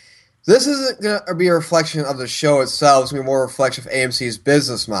too. This isn't going to be a reflection of the show itself. It's going to be more a reflection of AMC's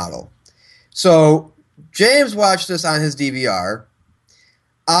business model. So James watched this on his DVR.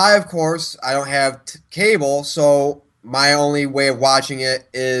 I, of course, I don't have cable, so my only way of watching it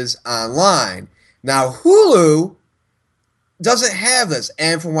is online. Now, Hulu doesn't have this.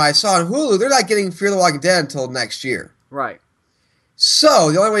 And from what I saw on Hulu, they're not getting Fear the Walking Dead until next year. Right.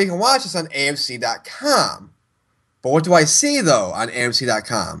 So the only way you can watch this on AMC.com. But what do I see, though, on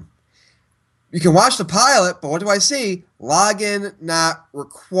AMC.com? You can watch the pilot, but what do I see? Login not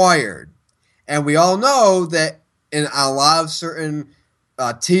required. And we all know that in a lot of certain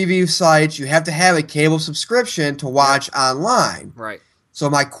TV sites, you have to have a cable subscription to watch online. Right. So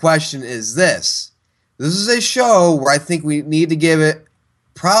my question is this. This is a show where I think we need to give it,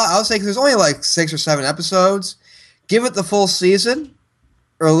 I'll say, because there's only like 6 or 7 episodes. Give it the full season,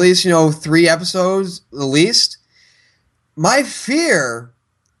 or at least, 3 episodes, the least. My fear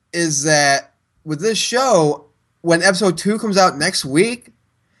is that with this show, when episode 2 comes out next week,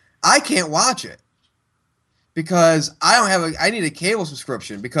 I can't watch it because I need a cable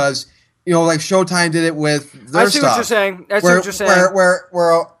subscription because, like Showtime did it with their stuff. I see what you're saying. Where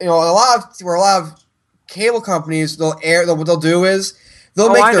a lot of cable companies, what they'll do is they'll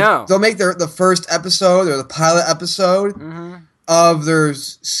make the first episode or the pilot episode of their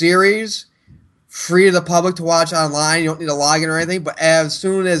series free to the public to watch online. You don't need to log in or anything. But as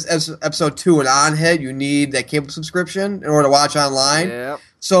soon as episode 2 and on hit, you need that cable subscription in order to watch online. Yep.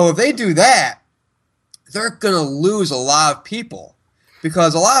 So if they do that, they're going to lose a lot of people.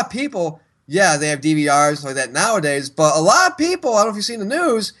 Because a lot of people, yeah, they have DVRs like that nowadays. But a lot of people, I don't know if you've seen the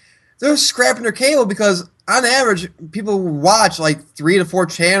news, they're scrapping their cable because on average, people watch like 3 to 4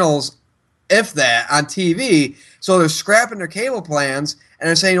 channels, if that, on TV. So they're scrapping their cable plans, and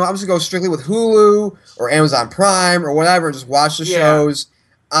they're saying, I'm just going to go strictly with Hulu or Amazon Prime or whatever and just watch the shows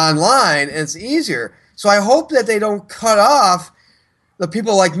online, and it's easier. So I hope that they don't cut off the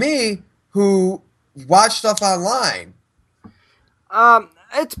people like me who watch stuff online.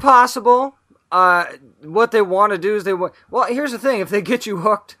 It's possible. What they want to do is well, here's the thing. If they get you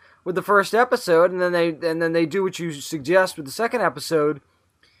hooked with the first episode, and then they do what you suggest with the second episode,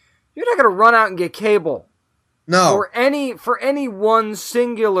 you're not going to run out and get cable. No. For any one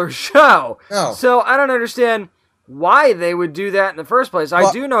singular show. No. So I don't understand why they would do that in the first place.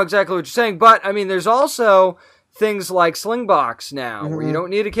 I do know exactly what you're saying, but I mean, there's also things like Slingbox now, where you don't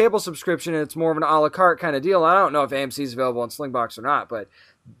need a cable subscription, and it's more of an a la carte kind of deal. I don't know if AMC is available on Slingbox or not, but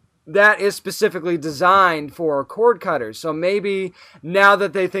that is specifically designed for cord cutters. So maybe now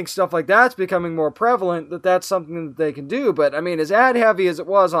that they think stuff like that's becoming more prevalent, that's something that they can do. But I mean, as ad heavy as it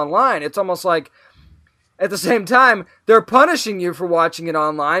was online, it's almost like at the same time they're punishing you for watching it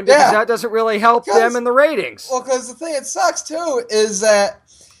online because that doesn't really help them in the ratings. Well, because the thing that sucks too is that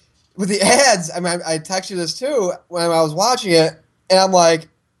with the ads, I mean, I texted you this too when I was watching it, and I'm like,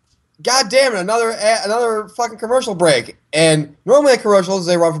 God damn it, another fucking commercial break. And normally commercials,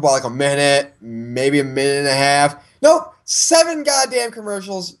 they run for about like a minute, maybe a minute and a half. Nope, 7 goddamn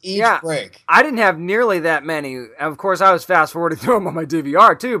commercials each break. I didn't have nearly that many. Of course, I was fast forwarding through them on my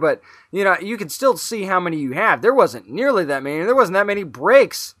DVR too, but you can still see how many you have. There wasn't nearly that many. There wasn't that many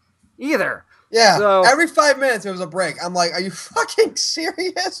breaks either. Yeah, so, every 5 minutes there was a break. I'm like, are you fucking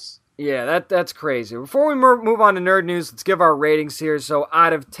serious? Yeah, that's crazy. Before we move on to nerd news, let's give our ratings here. So,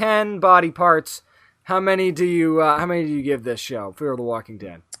 out of 10 body parts, how many do you give this show, Fear of the Walking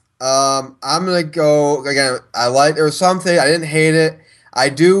Dead? I'm gonna go again. There was something I didn't hate it. I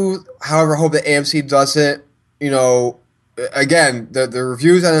do, however, hope that AMC doesn't. Again, the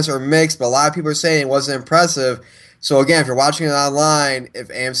reviews on this are mixed, but a lot of people are saying it wasn't impressive. So again, if you're watching it online, if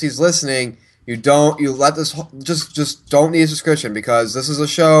AMC's listening, You let this just don't need a subscription, because this is a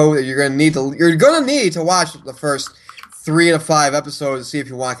show that you're gonna need to watch the first 3 to 5 episodes to see if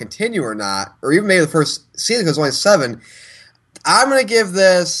you want to continue or not, or even maybe the first season because it's only 7. I'm gonna give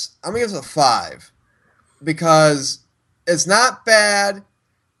this a 5 because it's not bad,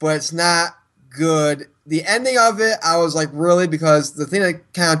 but it's not good. The ending of it, I was like, really? Because the thing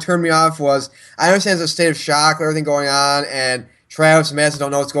that kind of turned me off was, I understand it's a state of shock with everything going on, and Travis and Madison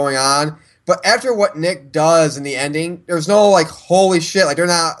don't know what's going on. But after what Nick does in the ending, there's no, like, holy shit. Like, they're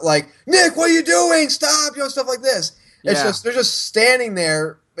not like, Nick, what are you doing? Stop! You know, stuff like this. It's just, they're just standing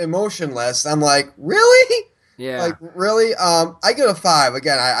there emotionless. I'm like, really? Yeah. Like, really? I give it a 5.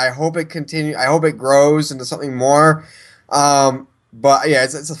 Again, I hope it continues. I hope it grows into something more. But, yeah,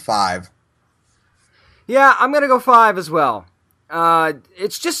 it's a 5. Yeah, I'm going to go 5 as well.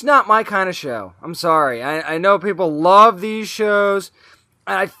 It's just not my kind of show. I'm sorry. I know people love these shows,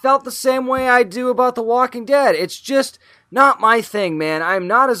 and I felt the same way I do about The Walking Dead. It's just not my thing, man. I'm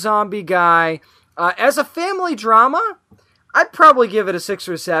not a zombie guy. As a family drama, I'd probably give it a 6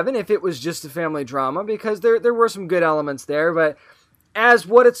 or 7 if it was just a family drama, because there were some good elements there. But as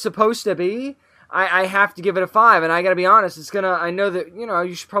what it's supposed to be, I have to give it a 5. And I got to be honest, I know that,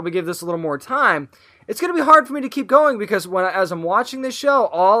 you should probably give this a little more time. It's going to be hard for me to keep going, because as I'm watching this show,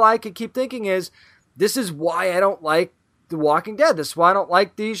 all I could keep thinking is, this is why I don't like The Walking Dead. This is why I don't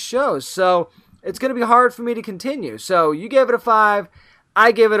like these shows. So it's going to be hard for me to continue. So you gave it a 5.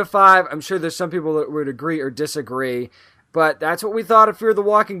 I gave it a 5. I'm sure there's some people that would agree or disagree. But that's what we thought of Fear the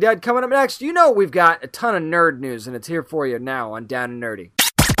Walking Dead. Coming up next, we've got a ton of nerd news, and it's here for you now on Down and Nerdy.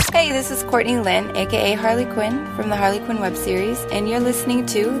 Hey, this is Courtney Lynn, a.k.a. Harley Quinn, from the Harley Quinn web series, and you're listening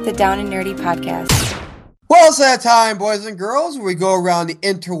to the Down and Nerdy podcast. Well, it's that time, boys and girls, where we go around the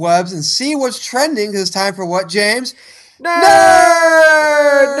interwebs and see what's trending, because it's time for what, James?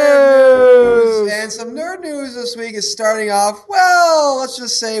 Nerd news! And some nerd news this week is starting off, well, let's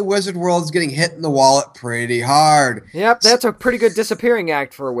just say Wizard World's getting hit in the wallet pretty hard. Yep, that's a pretty good disappearing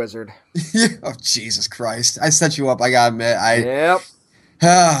act for a wizard. Oh, Jesus Christ. I set you up, I gotta admit. Yep.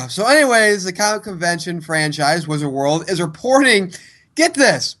 So anyways, the comic convention franchise, Wizard World, is reporting, get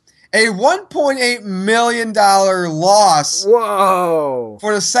this, a $1.8 million loss. Whoa!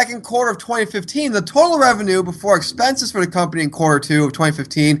 For the second quarter of 2015. The total revenue before expenses for the company in quarter 2 of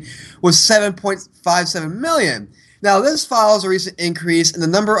 2015 was $7.57 million. Now, this follows a recent increase in the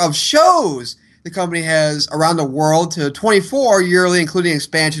number of shows the company has around the world to 24 yearly, including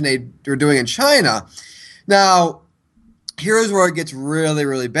expansion they're doing in China. Now, here's where it gets really,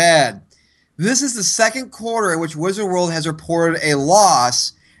 really bad. This is the second quarter in which Wizard World has reported a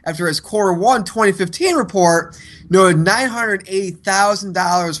loss after its quarter 1 2015 report noted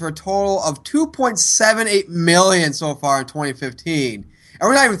 $980,000 for a total of $2.78 million so far in 2015. And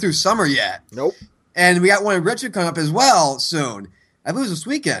we're not even through summer yet. Nope. And we got one in Richmond coming up as well soon. I believe it was this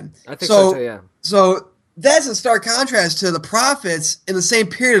weekend. I think so too, yeah. So that's in stark contrast to the profits in the same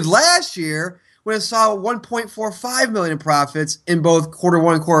period last year, when it saw $1.45 million in profits in both quarter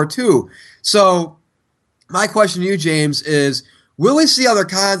 1 and quarter 2. So my question to you, James, is, will we see other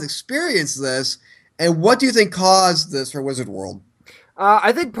cons experience this, and what do you think caused this for Wizard World?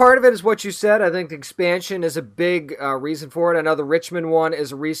 I think part of it is what you said. I think the expansion is a big reason for it. I know the Richmond one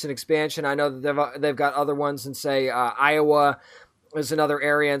is a recent expansion. I know that they've got other ones in, say, Iowa is another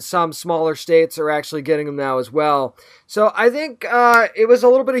area, and some smaller states are actually getting them now as well. So I think it was a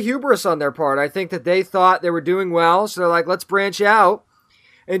little bit of hubris on their part. I think that they thought they were doing well, so they're like, let's branch out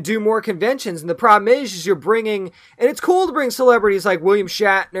and do more conventions. And the problem is you're bringing, and it's cool to bring celebrities like William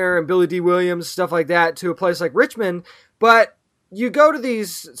Shatner and Billy D. Williams, stuff like that, to a place like Richmond, but you go to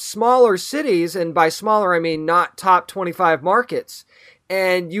these smaller cities, and by smaller I mean not top 25 markets,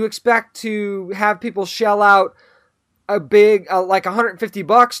 and you expect to have people shell out a big, like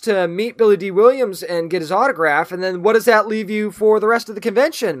 $150 to meet Billy D. Williams and get his autograph, and then what does that leave you for the rest of the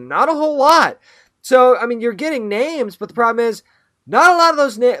convention? Not a whole lot. So, I mean, you're getting names, but the problem is, not a lot of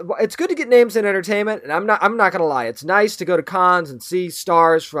those names. It's good to get names in entertainment, and I'm not going to lie. It's nice to go to cons and see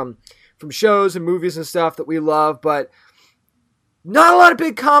stars from shows and movies and stuff that we love, but not a lot of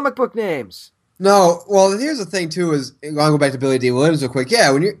big comic book names. No, well, here's the thing too. Is I'm going to go back to Billy D. Williams real quick.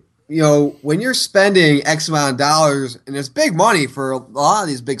 Yeah, when you're spending X amount of dollars, and it's big money for a lot of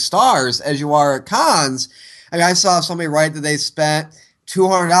these big stars, as you are at cons. I mean, I saw somebody write that they spent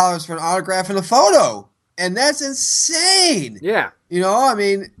 $200 for an autograph and a photo. And that's insane. Yeah. You know, I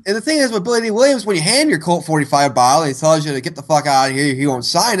mean, and the thing is with Billy D. Williams, when you hand your Colt 45 bottle and he tells you to get the fuck out of here, he won't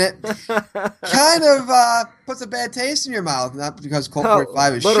sign it, kind of puts a bad taste in your mouth. Not because Colt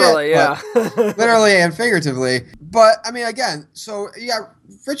 45 is literally, shit, yeah. but literally and figuratively. But, I mean, again, so you got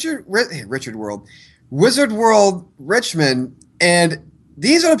Richard World, Wizard World Richmond, and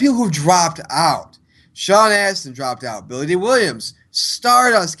these are the people who dropped out. Sean Astin dropped out. Billy D. Williams.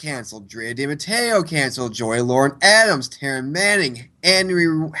 Stardust canceled. Drea DiMatteo canceled. Joey Lauren Adams. Taryn Manning.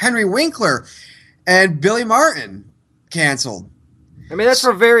 Henry Winkler. And Billy Martin canceled. I mean, that's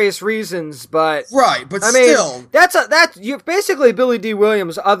for various reasons, but... Right, but I still... mean, that's you basically Billy D.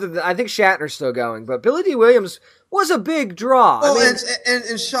 Williams, other than... I think Shatner's still going, but Billy D. Williams was a big draw. Well, I mean,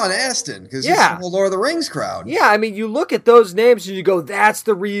 and Sean Astin, because he's the whole Lord of the Rings crowd. Yeah, I mean, you look at those names and you go, that's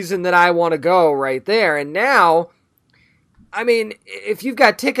the reason that I want to go right there. And now... I mean, if you've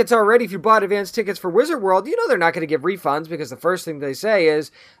got tickets already, if you bought advance tickets for Wizard World, you know they're not going to give refunds because the first thing they say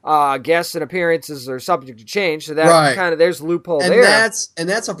is guests and appearances are subject to change. So that kind of, there's a loophole and there. And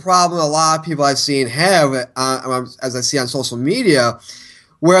that's a problem a lot of people I've seen have, as I see on social media,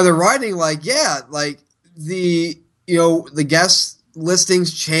 where they're writing the guest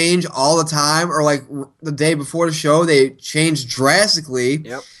listings change all the time, or like the day before the show they change drastically.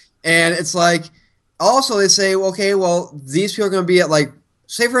 Yep. And it's like, also, they say, okay, well, these people are going to be at, like,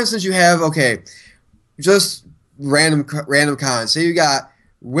 say, for instance, you have, just random cons. Say you got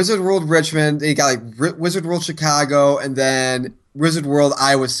Wizard World Richmond, you got, like, Wizard World Chicago, and then Wizard World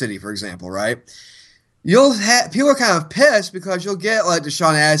Iowa City, for example, right? People are kind of pissed because you'll get, like, the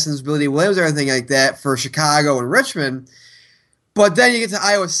Sean Astin's, Billy D. Williams, everything like that for Chicago and Richmond, but then you get to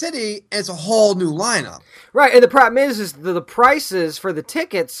Iowa City, and it's a whole new lineup. Right, and the problem is the prices for the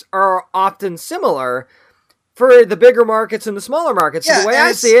tickets are often similar for the bigger markets and the smaller markets. So the way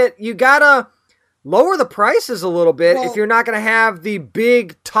I see it, you gotta lower the prices a little bit if you're not going to have the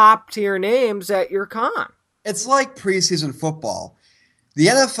big top-tier names at your con. It's like preseason football. The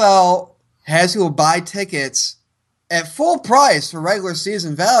NFL has people buy tickets at full price for regular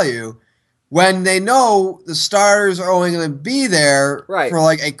season value when they know the starters are only going to be there for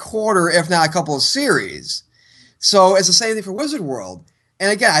like a quarter, if not a couple of series. So it's the same thing for Wizard World.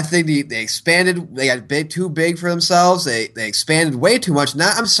 And again, I think they expanded. They got too big for themselves. They expanded way too much.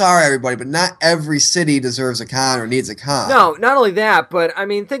 I'm sorry, everybody, but not every city deserves a con or needs a con. No, not only that, but I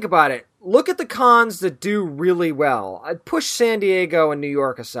mean, think about it. Look at the cons that do really well. I'd push San Diego and New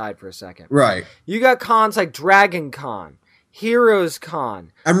York aside for a second. Right. You got cons like Dragon Con, Heroes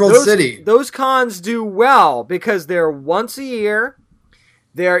Con, Emerald City. Those cons do well because they're once a year.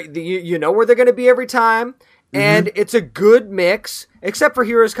 You know where they're going to be every time, and it's a good mix. Except for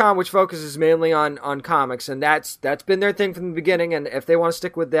Heroes Con, which focuses mainly on comics, and that's been their thing from the beginning. And if they want to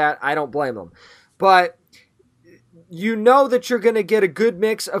stick with that, I don't blame them. But you know that you're going to get a good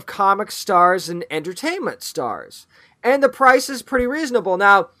mix of comic stars and entertainment stars, and the price is pretty reasonable.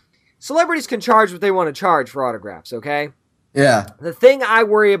 Now, celebrities can charge what they want to charge for autographs. Okay. Yeah. The thing I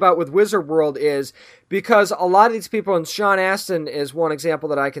worry about with Wizard World is because a lot of these people, and Sean Astin is one example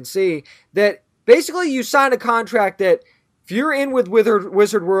that I can see, that basically you sign a contract that if you're in with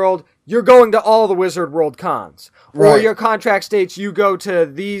Wizard World, you're going to all the Wizard World cons. Or your contract states you go to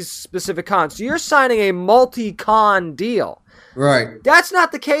these specific cons. So you're signing a multi-con deal. Right. That's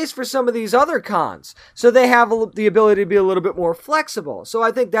not the case for some of these other cons. So they have the ability to be a little bit more flexible. So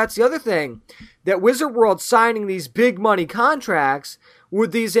I think that's the other thing, that Wizard World signing these big money contracts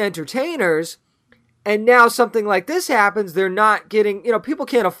with these entertainers, and now something like this happens, they're not getting, people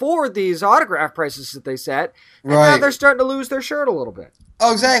can't afford these autograph prices that they set, and now they're starting to lose their shirt a little bit.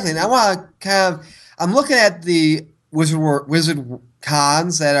 Oh, exactly. And I want to I'm looking at the Wizard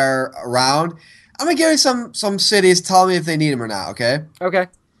cons that are around. I'm going to give you some cities. Tell me if they need them or not, okay? Okay.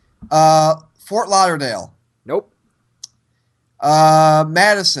 Fort Lauderdale. Nope.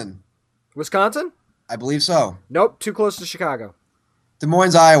 Madison. Wisconsin? I believe so. Nope, too close to Chicago. Des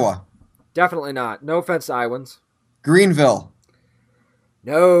Moines, Iowa. Definitely not. No offense to Iowans. Greenville.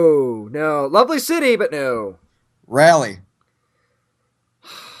 No. Lovely city, but no. Raleigh.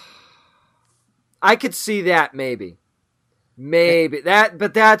 I could see that maybe.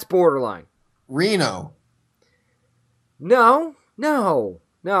 But that's borderline. Reno. No.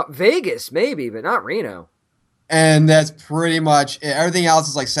 Vegas, maybe, but not Reno. And that's pretty much it. Everything else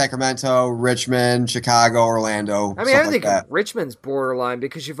is like Sacramento, Richmond, Chicago, Orlando. I mean, everything. Like Richmond's borderline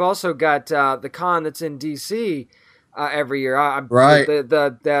because you've also got the con that's in D.C. Every year. Right.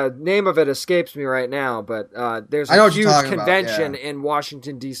 The name of it escapes me right now, but there's a huge convention in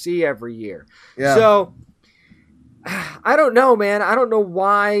Washington, D.C. every year. Yeah. So, I don't know, man. I don't know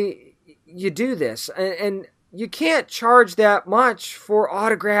why you do this, and you can't charge that much for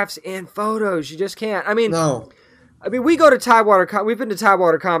autographs and photos. You just can't. I mean, No. we go to Tidewater. We've been to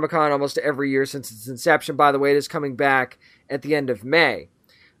Tidewater Comic Con almost every year since its inception. By the way, it is coming back at the end of May.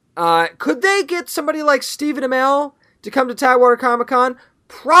 Could they get somebody like Stephen Amell to come to Tidewater Comic Con?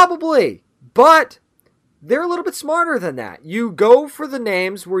 Probably, but they're a little bit smarter than that. You go for the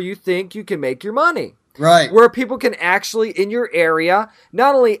names where you think you can make your money. Right. Where people can actually, in your area,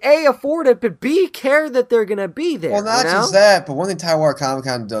 not only A, afford it, but B, care that they're going to be there. Well, not just that, but one thing Tidewater Comic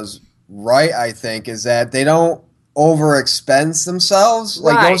Con does right, I think, is that they don't overexpense themselves.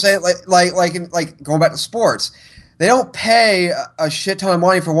 Like, you know what I'm saying? Like going back to sports. They don't pay a shit ton of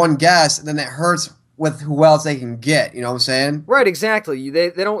money for one guest, and then it hurts with who else they can get. You know what I'm saying? Right, exactly. They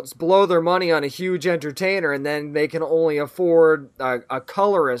don't blow their money on a huge entertainer, and then they can only afford a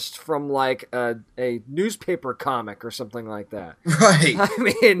colorist from like a newspaper comic or something like that.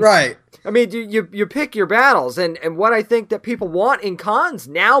 Right. I mean, you pick your battles, and what I think that people want in cons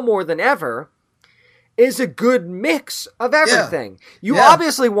now more than ever is a good mix of everything. You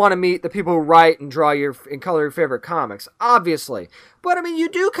obviously want to meet the people who write and draw and color your favorite comics, obviously. But I mean, you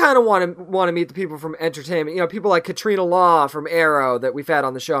do kind of want to meet the people from entertainment. You know, people like Katrina Law from Arrow that we've had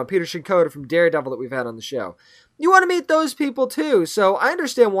on the show, and Peter Shinkoda from Daredevil that we've had on the show. You want to meet those people too. So I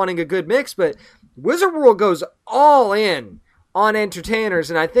understand wanting a good mix, but Wizard World goes all in on entertainers,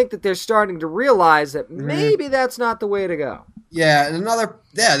 and I think that they're starting to realize that maybe that's not the way to go. Yeah, and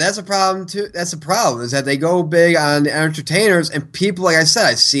that's a problem too. That's a problem, is that they go big on the entertainers, and people, like I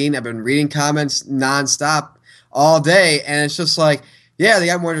said, I've been reading comments nonstop all day, and it's just like, yeah, they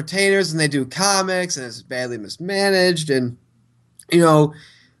got more entertainers and they do comics, and it's badly mismanaged. And, you know,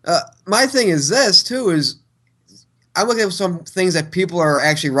 my thing is this too, is I'm looking at some things that people are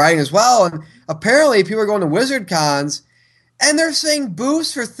actually writing as well, and apparently people are going to Wizard Cons, and they're saying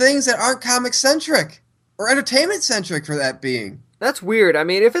booths for things that aren't comic-centric. Or entertainment-centric for that being. That's weird. I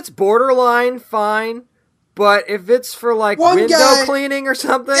mean, if it's borderline, fine. But if it's for, like, window cleaning or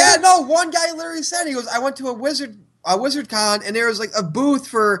something... Yeah, no, one guy literally said, he goes, I went to a Wizard Con, and there was, like, a booth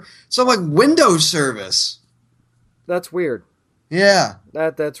for some, like, Windows service. That's weird. Yeah.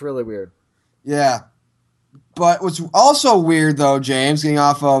 That's really weird. Yeah. But what's also weird, though, James, getting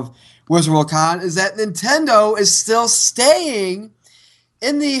off of Wizard World Con, is that Nintendo is still staying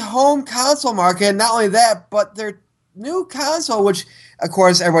in the home console market. And not only that, but their new console, which, of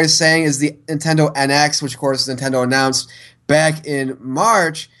course, everybody's saying is the Nintendo NX, which, of course, Nintendo announced back in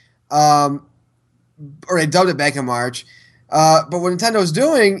March, or they dubbed it back in March. But what Nintendo's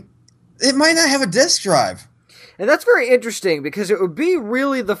doing, it might not have a disc drive. And that's very interesting, because it would be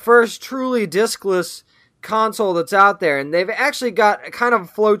really the first truly discless console that's out there. And they've actually got a kind of a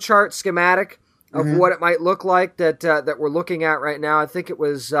flowchart schematic of what it might look like that we're looking at right now. I think it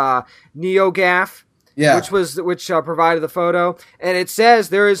was NeoGAF, which provided the photo, and it says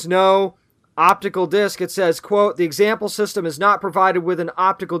there is no optical disc. It says, quote, "The example system is not provided with an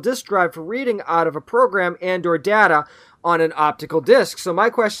optical disc drive for reading out of a program and or data on an optical disc." So my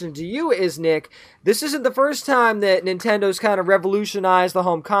question to you is, Nick, this isn't the first time that Nintendo's kind of revolutionized the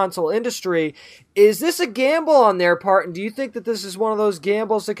home console industry. Is this a gamble on their part, and do you think that this is one of those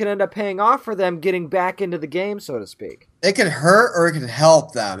gambles that could end up paying off for them getting back into the game, so to speak? It could hurt or it could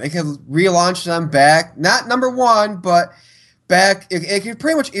help them. It could relaunch them back, not number one, but back. It could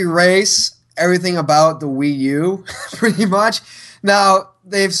pretty much erase everything about the Wii U, pretty much. Now,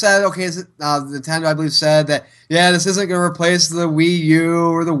 they've said, Nintendo, I believe, said that, yeah, this isn't going to replace the Wii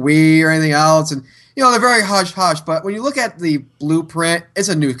U or the Wii or anything else. And, you know, they're very hush-hush. But when you look at the blueprint, it's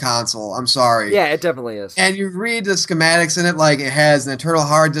a new console. I'm sorry. Yeah, it definitely is. And you read the schematics in it, like it has an internal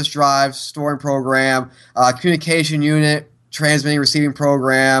hard disk drive, storing program, communication unit, transmitting, receiving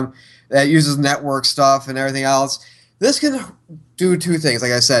program that uses network stuff and everything else. This can do two things.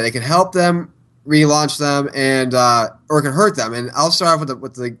 Like I said, it can help them relaunch them, and or it can hurt them. And I'll start off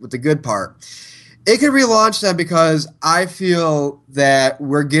with the good part. It can relaunch them because I feel that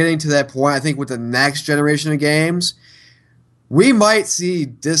we're getting to that point. I think with the next generation of games, we might see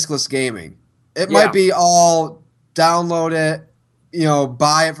discless gaming. It might be all download it, you know,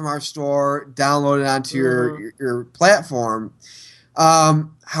 buy it from our store, download it onto your platform.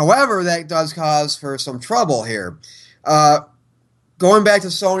 However, that does cause for some trouble here. Going back to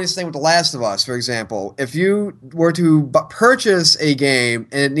Sony's thing with The Last of Us, for example, if you were to purchase a game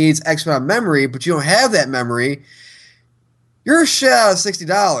and it needs X amount of memory, but you don't have that memory, you're shit out of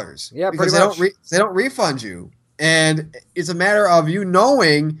 $60. Yeah, because pretty much. They don't refund you. And it's a matter of you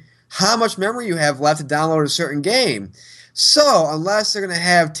knowing how much memory you have left to download a certain game. So, unless they're going to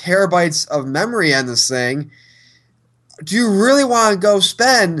have terabytes of memory on this thing, do you really want to go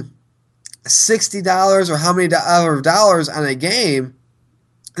spend $60 or how many dollars on a game.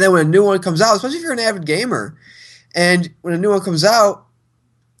 And then when a new one comes out, especially if you're an avid gamer, and when a new one comes out,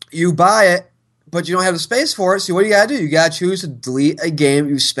 you buy it, but you don't have the space for it. So what do you got to do? You got to choose to delete a game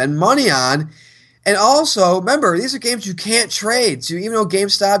you spend money on. And also, remember, these are games you can't trade. So even though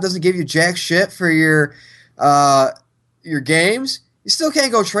GameStop doesn't give you jack shit for your games, you still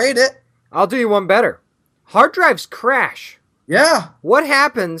can't go trade it. I'll do you one better. Hard drives crash. Yeah. What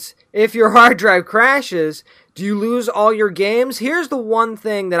happens if your hard drive crashes? Do you lose all your games? Here's the one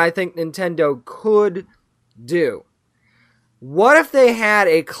thing that I think Nintendo could do. What if they had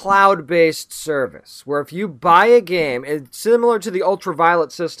a cloud-based service where if you buy a game, it's similar to the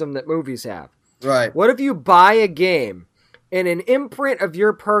ultraviolet system that movies have. Right. What if you buy a game and an imprint of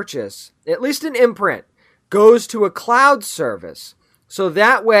your purchase, at least an imprint, goes to a cloud service? So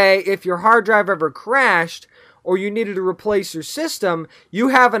that way, if your hard drive ever crashed or you needed to replace your system, you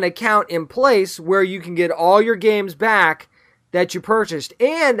have an account in place where you can get all your games back that you purchased.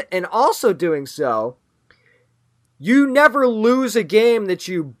 And in also doing so, you never lose a game that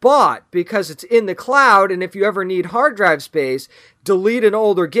you bought because it's in the cloud, and if you ever need hard drive space, delete an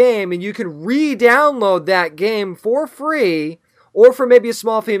older game, and you can re-download that game for free, or for maybe a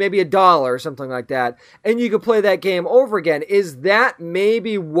small fee, maybe $1 or something like that, and you can play that game over again. Is that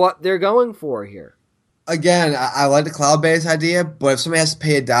maybe what they're going for here? Again, I like the cloud-based idea, but if somebody has to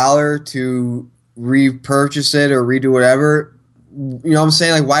pay $1 to repurchase it or redo whatever, you know what I'm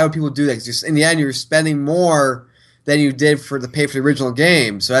saying? Like, why would people do that? Because in the end, you're spending more than you did for the original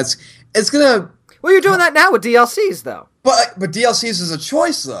game. So it's gonna. Well, you're doing that now with DLCs, though. But DLCs is a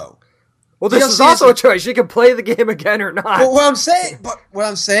choice, though. Well, this is also a choice. You can play the game again or not. But what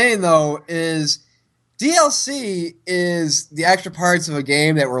I'm saying though is DLC is the extra parts of a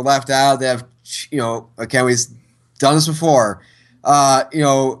game that were left out that have, again, we've done this before.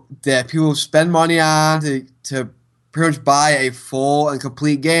 That people spend money on to pretty much buy a full and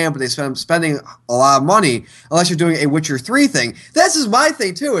complete game, but they spending a lot of money unless you're doing a Witcher 3 thing. This is my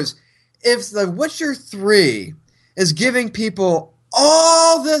thing too, is if the Witcher 3 is giving people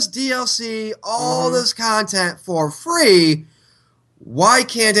all this DLC, all this content for free, why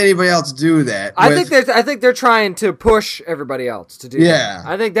can't anybody else do that? I think they're trying to push everybody else to do that.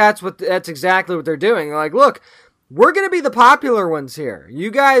 I think that's exactly what they're doing. They're like, look, we're going to be the popular ones here.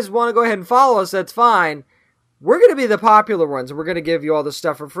 You guys want to go ahead and follow us, that's fine. We're going to be the popular ones, and we're going to give you all this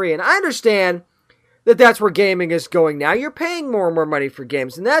stuff for free. And I understand that that's where gaming is going now. You're paying more and more money for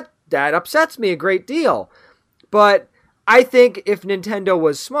games, and that upsets me a great deal. But I think if Nintendo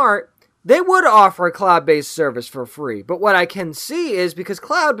was smart, they would offer a cloud-based service for free. But what I can see is because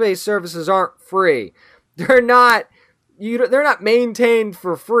cloud-based services aren't free, they're not maintained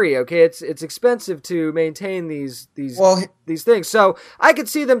for free. Okay, it's expensive to maintain these things. So I could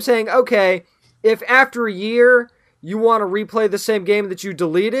see them saying, okay, if after a year you want to replay the same game that you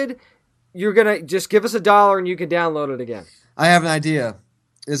deleted, you're going to just give us $1 and you can download it again. I have an idea.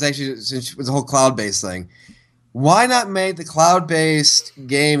 It's actually the whole cloud-based thing. Why not make the cloud-based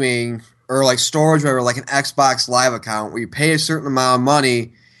gaming or like storage, whatever, like an Xbox Live account where you pay a certain amount of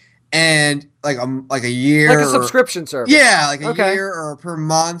money and like a year, like a subscription service. Yeah, like a year or per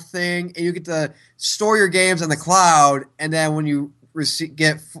month thing, and you get to store your games on the cloud, and then when you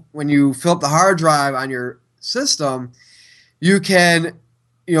fill up the hard drive on your system, you can,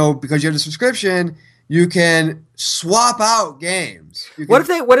 because you have the subscription, you can swap out games. What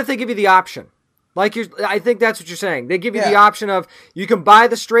if they give you the option? I think that's what you're saying. They give you the option of you can buy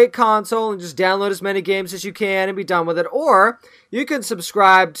the straight console and just download as many games as you can and be done with it, or you can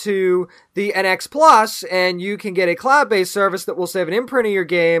subscribe to the NX Plus and you can get a cloud-based service that will save an imprint of your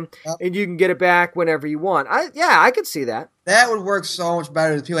game and you can get it back whenever you want. I could see that. That would work so much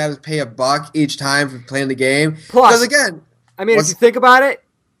better than people have to pay $1 each time for playing the game. Plus, because again, if you think about it,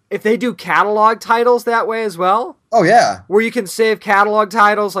 if they do catalog titles that way as well. Oh, yeah. Where you can save catalog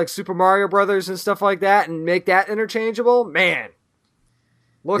titles like Super Mario Brothers and stuff like that and make that interchangeable, man.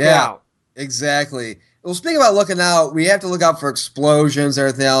 Look out. Exactly. Well, speaking about looking out, we have to look out for explosions and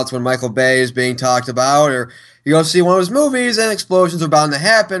everything else when Michael Bay is being talked about, or you go see one of his movies and explosions are bound to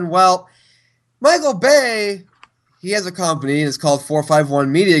happen. Well, Michael Bay, he has a company, and it's called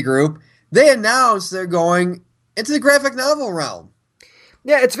 451 Media Group. They announced they're going into the graphic novel realm.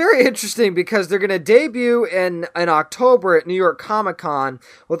 Yeah, it's very interesting because they're going to debut in October at New York Comic Con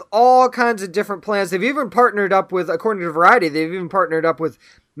with all kinds of different plans. They've even partnered up with, according to Variety, they've even partnered up with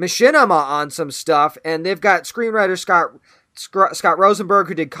Machinima on some stuff, and they've got screenwriter Scott Rosenberg,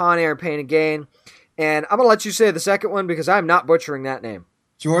 who did Con Air and Pain and Gain, and I'm going to let you say the second one because I'm not butchering that name.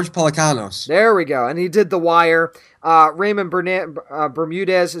 George Pelecanos. There we go. And he did The Wire. Raymond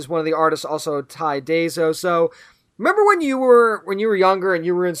Bermudez is one of the artists, also Ty Dazo. So remember when you were younger and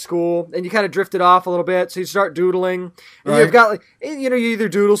you were in school and you kind of drifted off a little bit, so you start doodling, and you've got you either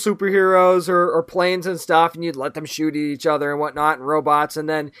doodle superheroes or planes and stuff, and you'd let them shoot at each other and whatnot, and robots, and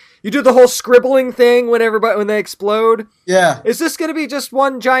then you do the whole scribbling thing when they explode. Yeah. Is this going to be just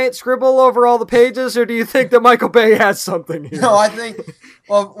one giant scribble over all the pages, or do you think that Michael Bay has something here? No, I think.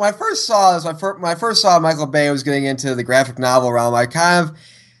 Well, when I first saw this, when I first saw Michael Bay was getting into the graphic novel realm, I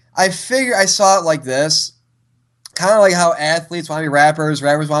figured I saw it like this. Kind of like how athletes want to be rappers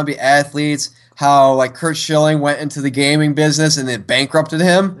want to be athletes, how like Kurt Schilling went into the gaming business and it bankrupted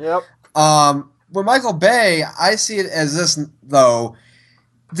him. Yep. With Michael Bay, I see it as this, though.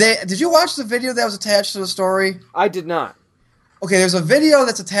 Did you watch the video that was attached to the story? I did not. Okay, there's a video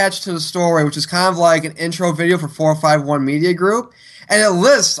that's attached to the story, which is kind of like an intro video for 451 Media Group, and it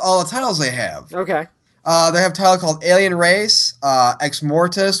lists all the titles they have. Okay. They have a title called Alien Race, Ex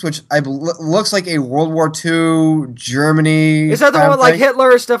Mortis, which looks like a World War II Germany. Is that the one with like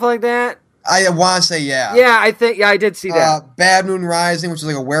Hitler or stuff like that? I want to say yeah. Yeah, I did see that. Bad Moon Rising, which is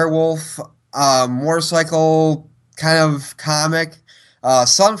like a werewolf motorcycle kind of comic.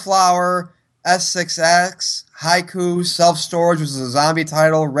 Sunflower, S6X, Haiku, Self Storage, which is a zombie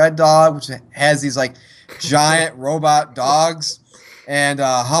title. Red Dog, which has these like giant robot dogs. And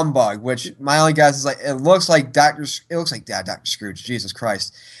Humbug, which my only guess is it looks like Dr. Scrooge. Jesus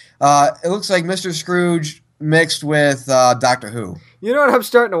Christ. It looks like Mr. Scrooge mixed with Doctor Who. You know what I'm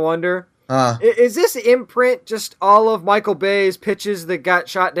starting to wonder? Is this imprint just all of Michael Bay's pitches that got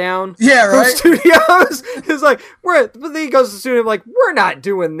shot down? Yeah, right. From studios? It's like, but then he goes to the studio, like, we're not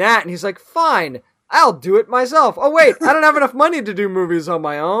doing that. And he's like, fine, I'll do it myself. Oh, wait, I don't have enough money to do movies on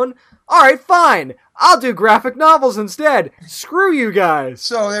my own. All right, fine. I'll do graphic novels instead. Screw you guys.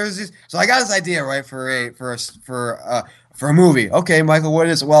 So I got this idea, right, for a movie. Okay, Michael, what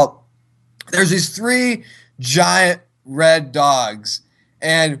is it? Well, there's these 3 giant red dogs.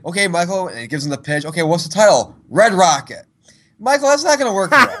 And okay, Michael, and he gives him the pitch. Okay, what's the title? Red Rocket. Michael, that's not going to work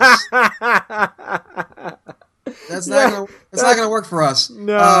for us. That's not going to work for us.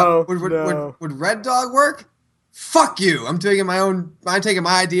 No, would Red Dog work? Fuck you. I'm taking my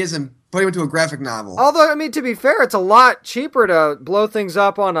ideas and putting them into a graphic novel. Although, I mean, to be fair, it's a lot cheaper to blow things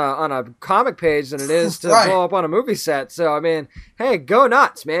up on a comic page than it is to blow up on a movie set. So, I mean, hey, go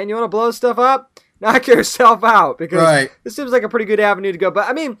nuts, man. You want to blow stuff up? Knock yourself out, because this seems like a pretty good avenue to go. But,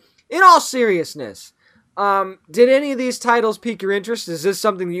 I mean, in all seriousness, did any of these titles pique your interest? Is this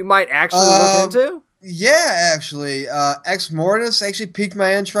something that you might actually look into? Yeah, actually. Ex Mortis actually piqued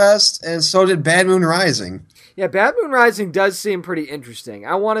my interest, and so did Bad Moon Rising. Yeah, Bad Moon Rising does seem pretty interesting.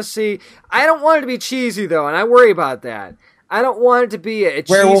 I want to see... I don't want it to be cheesy, though, and I worry about that. I don't want it to be a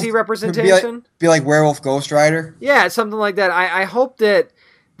cheesy representation. Be like Werewolf Ghost Rider? Yeah, something like that. I hope that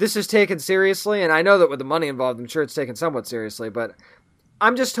this is taken seriously, and I know that with the money involved, I'm sure it's taken somewhat seriously, but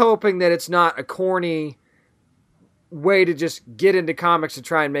I'm just hoping that it's not a corny way to just get into comics to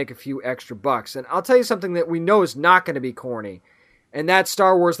try and make a few extra bucks. And I'll tell you something that we know is not going to be corny, and that's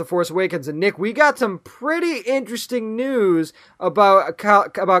Star Wars The Force Awakens. And Nick, we got some pretty interesting news about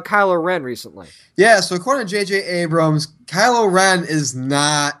Kylo Ren recently. Yeah, so according to J.J. Abrams, Kylo Ren is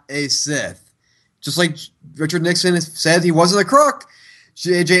not a Sith. Just like Richard Nixon said he wasn't a crook,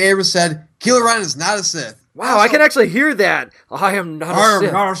 J.J. Abrams said Kylo Ren is not a Sith. Wow, I can actually hear that. I am not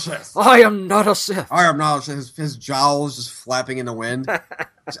a Sith. I am not a Sith. I am not a Sith. His jowls just flapping in the wind.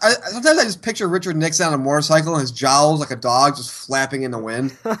 Sometimes I just picture Richard Nixon on a motorcycle and his jowls like a dog just flapping in the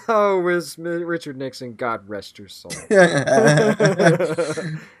wind. Oh, Richard Nixon, God rest your soul.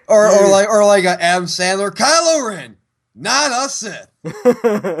 or like Adam Sandler, Kylo Ren, not a Sith.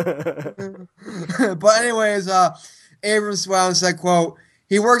 But anyways, Abrams went on and said, quote,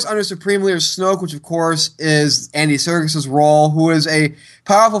 he works under Supreme Leader Snoke, which of course is Andy Serkis' role, who is a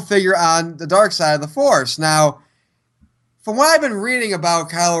powerful figure on the dark side of the Force. Now, from what I've been reading about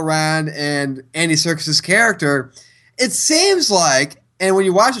Kylo Ren and Andy Serkis' character, it seems like, and when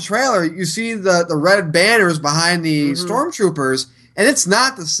you watch the trailer, you see the red banners behind the stormtroopers, and it's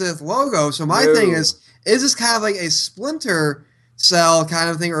not the Sith logo. So my thing is this kind of like a Splinter Cell kind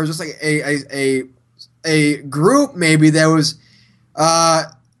of thing, or just like a group maybe that was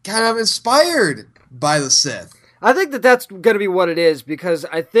kind of inspired by the Sith? I think that that's going to be what it is, because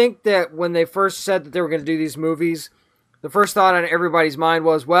I think that when they first said that they were going to do these movies, the first thought on everybody's mind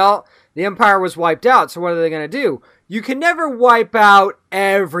was, well, the Empire was wiped out, so what are they going to do? You can never wipe out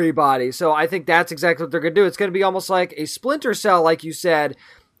everybody, so I think that's exactly what they're going to do. It's going to be almost like a Splinter Cell, like you said,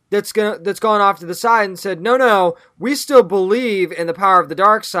 that's gone off to the side and said, no, we still believe in the power of the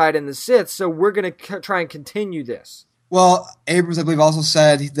dark side and the Sith, so we're going to try and continue this. Well, Abrams, I believe, also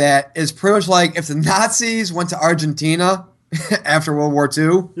said that it's pretty much like if the Nazis went to Argentina after World War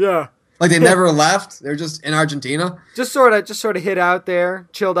II. Yeah. Like they never left. They're just in Argentina. Just sort of hid out there,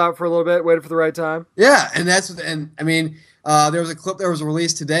 chilled out for a little bit, waited for the right time. Yeah, there was a clip that was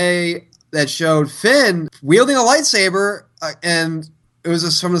released today that showed Finn wielding a lightsaber, and it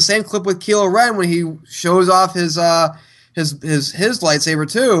was from the same clip with Kylo Ren when he shows off his lightsaber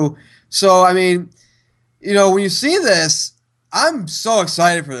too. So I mean, when you see this, I'm so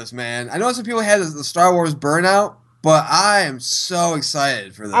excited for this, man. I know some people had the Star Wars burnout, but I am so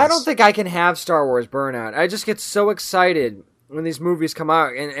excited for this. I don't think I can have Star Wars burnout. I just get so excited when these movies come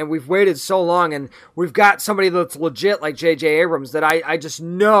out, and we've waited so long, and we've got somebody that's legit like J.J. Abrams that I just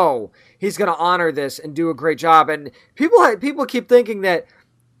know he's going to honor this and do a great job. And people keep thinking that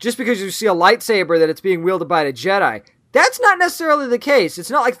just because you see a lightsaber that it's being wielded by a Jedi. That's not necessarily the case.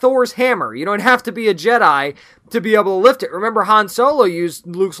 It's not like Thor's hammer. You don't have to be a Jedi to be able to lift it. Remember, Han Solo used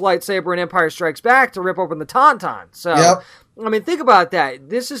Luke's lightsaber in Empire Strikes Back to rip open the Tauntaun. So, yep. I mean, think about that.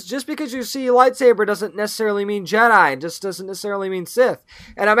 This is just because you see a lightsaber doesn't necessarily mean Jedi. It just doesn't necessarily mean Sith.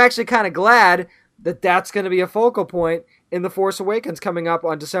 And I'm actually kind of glad that that's going to be a focal point in The Force Awakens coming up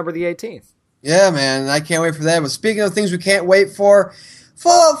on December the 18th. Yeah, man. I can't wait for that. But speaking of things we can't wait for,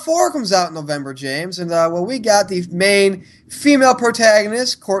 Fallout 4 comes out in November, James, and we got the main female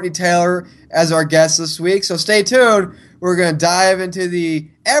protagonist, Courtenay Taylor, as our guest this week. So stay tuned. We're going to dive into the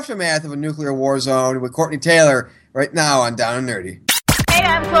aftermath of a nuclear war zone with Courtenay Taylor right now on Down and Nerdy. Hey,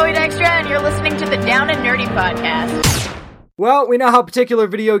 I'm Chloe Dykstra, and you're listening to the Down and Nerdy podcast. Well, we know how particular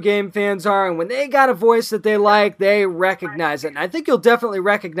video game fans are, and when they got a voice that they like, they recognize it. And I think you'll definitely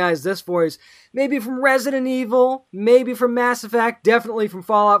recognize this voice, maybe from Resident Evil, maybe from Mass Effect, definitely from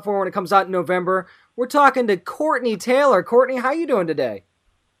Fallout 4 when it comes out in November. We're talking to Courtenay Taylor. Courtenay, how you doing today?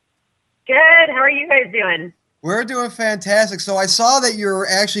 Good. How are you guys doing? We're doing fantastic. So I saw that you're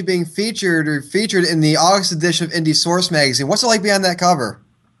actually being featured in the August edition of Indie Source magazine. What's it like being on that cover?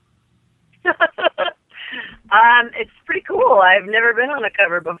 It's pretty cool. I've never been on a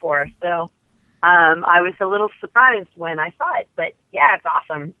cover before, so I was a little surprised when I saw it. But yeah, it's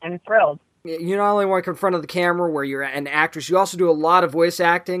awesome. I'm thrilled. You not only work in front of the camera where you're an actress, you also do a lot of voice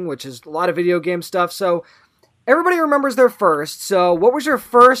acting, which is a lot of video game stuff. So everybody remembers their first. So what was your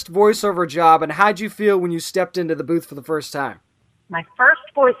first voiceover job, and how'd you feel when you stepped into the booth for the first time? My first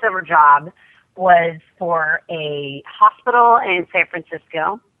voiceover job was for a hospital in San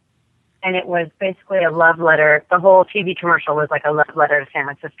Francisco. And it was basically a love letter. The whole TV commercial was like a love letter to San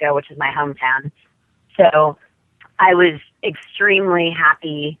Francisco, which is my hometown. So I was extremely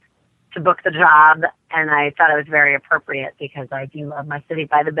happy to book the job, and I thought it was very appropriate because I do love my city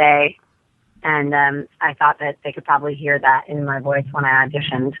by the bay. And I thought that they could probably hear that in my voice when I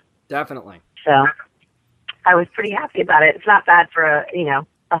auditioned. Definitely. So I was pretty happy about it. It's not bad for a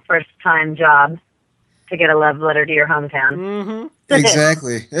first-time job to get a love letter to your hometown. Mm-hmm.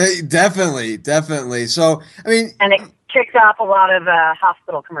 Exactly. Definitely. So, I mean... And it kicked off a lot of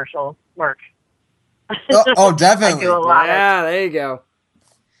hospital commercial work. Oh, definitely. I do a lot there you go.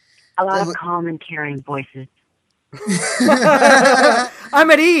 A lot of calm and caring voices. I'm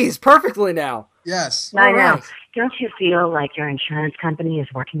at ease perfectly now. Yes. I know. Don't you feel like your insurance company is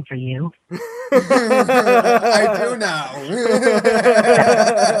working for you? I do now.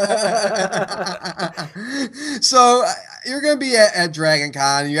 So you're going to be at Dragon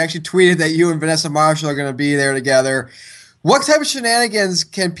Con. You actually tweeted that you and Vanessa Marshall are going to be there together. What type of shenanigans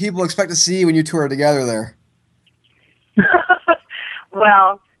can people expect to see when you tour together there?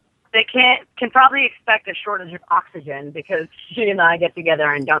 Well, they can probably expect a shortage of oxygen because she and I get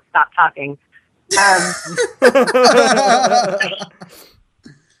together and don't stop talking.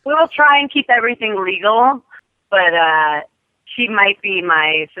 We will try and keep everything legal, but she might be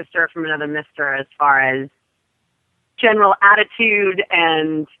my sister from another mister as far as general attitude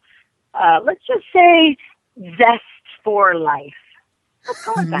and let's just say zest for life. Let's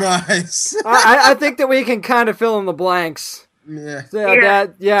go with that. Nice. I think that we can kind of fill in the blanks. Yeah.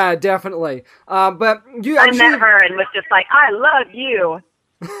 Definitely. But I met her and was just like, I love you.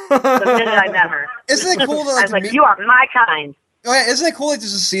 The minute I met her. Isn't it cool to I was like, you are my kind. Oh, yeah, isn't it cool to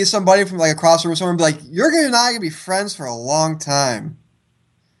just see somebody from like across the room, someone be like, you're not going to be friends for a long time?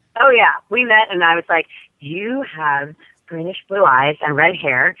 Oh, yeah. We met and I was like, you have greenish blue eyes and red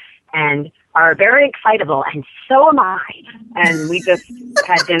hair and are very excitable, and so am I. And we just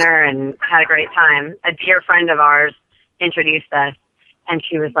had dinner and had a great time. A dear friend of ours introduced us, and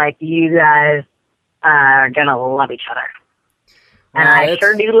she was like, you guys are going to love each other. And I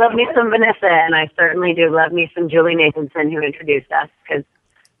sure do love me some Vanessa, and I certainly do love me some Julie Nathanson, who introduced us, because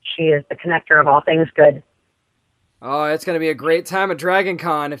she is the connector of all things good. Oh, it's going to be a great time at Dragon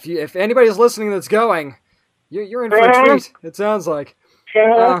Con. If anybody's listening that's going, you're in for a treat, it sounds like.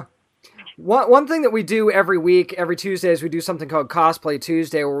 One thing that we do every week, every Tuesday, is we do something called Cosplay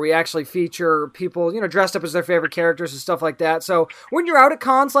Tuesday, where we actually feature people, dressed up as their favorite characters and stuff like that. So when you're out at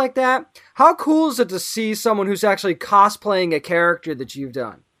cons like that, how cool is it to see someone who's actually cosplaying a character that you've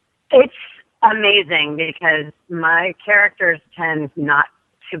done? It's amazing, because my characters tend not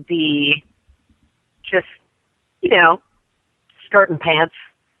to be just, skirt and pants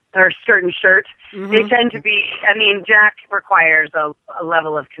or skirt and shirt. Mm-hmm. They tend to be, Jack requires a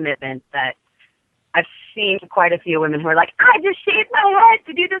level of commitment that I've seen quite a few women who are like, I just shaved my head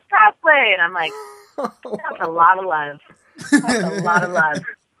to do this cosplay. And I'm like, that's a lot of love. That's a lot of love.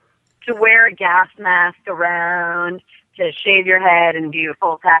 To wear a gas mask around, to shave your head and do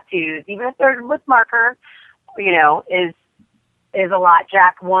full tattoos, even if they're lip marker, is a lot.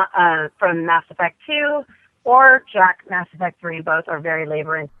 Jack from Mass Effect 2 or Jack Mass Effect 3, both are very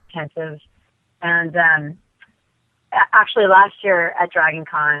labor intensive. And actually last year at Dragon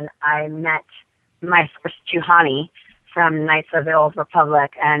Con, I met my first Juhani from Knights of the Old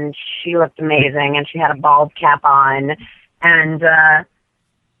Republic, and she looked amazing, and she had a bald cap on. And,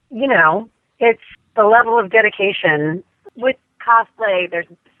 it's the level of dedication. With cosplay, there's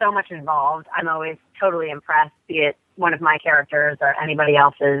so much involved. I'm always totally impressed, be it one of my characters or anybody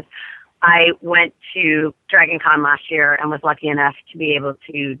else's. I went to Dragon Con last year and was lucky enough to be able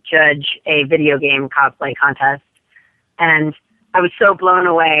to judge a video game cosplay contest. And I was so blown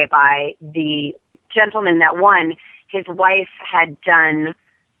away by the gentleman that won. His wife had done,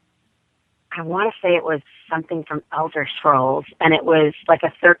 I want to say it was something from Elder Scrolls, and it was like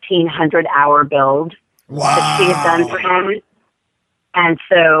a 1,300-hour build that she had done for him. And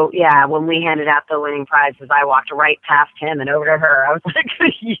so, when we handed out the winning prizes, I walked right past him and over to her. I was like,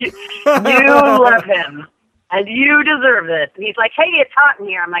 you love him, and you deserve this. And he's like, hey, it's hot in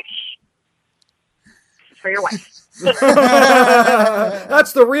here. I'm like, shh, this is for your wife.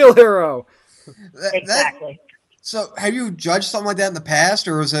 That's the real hero. Exactly. So have you judged something like that in the past,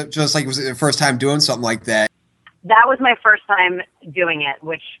 or was it just like, was it your first time doing something like that? That was my first time doing it,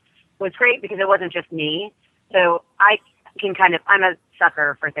 which was great because it wasn't just me. So I can I'm a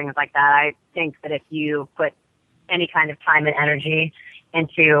sucker for things like that. I think that if you put any kind of time and energy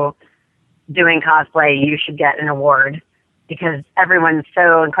into doing cosplay, you should get an award, because everyone's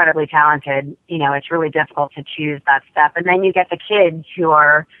so incredibly talented. It's really difficult to choose that step. And then you get the kids who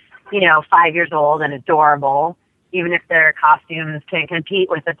are, 5 years old and adorable. Even if their costumes can compete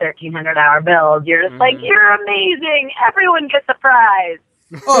with a 1,300-hour build, you're just like, you're amazing. Everyone gets a prize.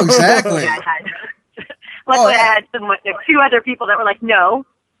 Oh, exactly. Luckily, I had two other people that were like, no,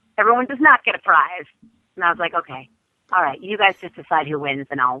 everyone does not get a prize. And I was like, okay, all right, you guys just decide who wins,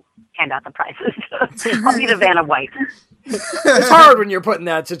 and I'll hand out the prizes. I'll be the Vanna White. It's hard when you're put in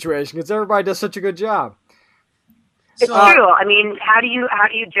that situation, because everybody does such a good job. It's true. How do you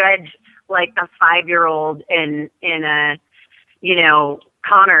judge like a 5-year-old in a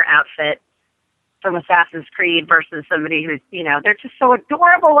Connor outfit from Assassin's Creed versus somebody who's they're just so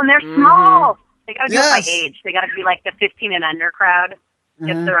adorable and they're small. They gotta do it by age. They gotta be like the 15 and under crowd.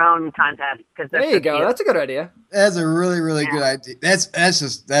 Get their own contest, because there you go. Cute. That's a good idea. That's a really, really good idea. That's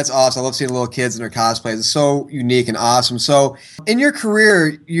awesome. I love seeing little kids in their cosplays. It's so unique and awesome. So, in your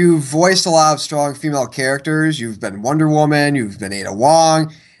career, you've voiced a lot of strong female characters. You've been Wonder Woman. You've been Ada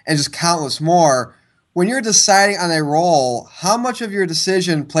Wong, and just countless more. When you're deciding on a role, how much of your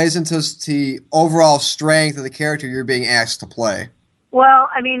decision plays into the overall strength of the character you're being asked to play? Well,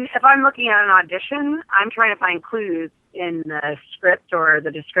 if I'm looking at an audition, I'm trying to find clues in the script or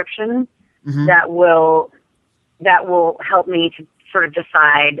the description that will help me to sort of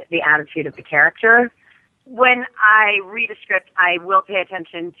decide the attitude of the character. When I read a script, I will pay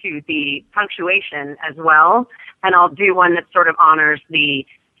attention to the punctuation as well, and I'll do one that sort of honors the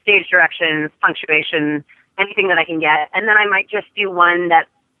stage directions, punctuation, anything that I can get. And then I might just do one that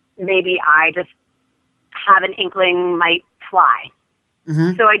maybe I just have an inkling might fly.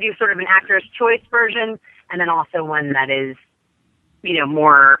 So I do sort of an actor's choice version, and then also one that is,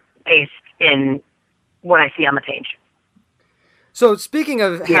 more based in what I see on the page. So speaking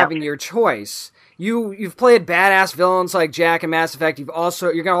of having your choice, you've played badass villains like Jack in Mass Effect. You're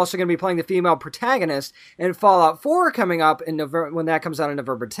also going to be playing the female protagonist in Fallout 4 coming up in November, when that comes out on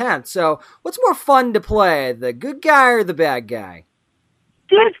November 10th. So what's more fun to play, the good guy or the bad guy?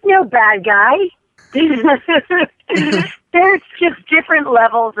 There's no bad guy. There's just different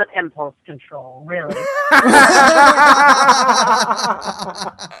levels of impulse control, really.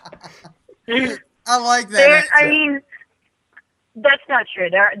 I like that. I mean, that's not true.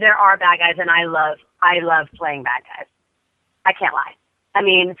 There are bad guys, and I love playing bad guys. I can't lie. I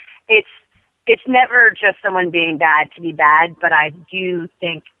mean, it's never just someone being bad to be bad, but I do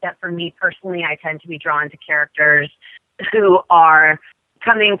think that for me personally, I tend to be drawn to characters who are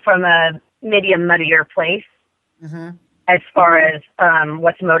coming from maybe a muddier place as far as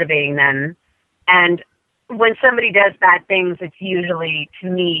what's motivating them. And when somebody does bad things, it's usually, to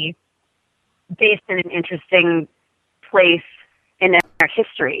me, based in an interesting place in their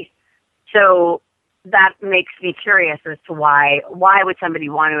history. So that makes me curious as to why would somebody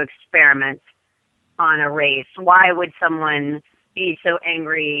want to experiment on a race? Why would someone be so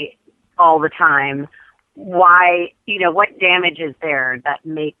angry all the time? Why, what damage is there that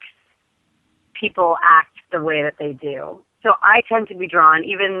makes people act the way that they do? So I tend to be drawn,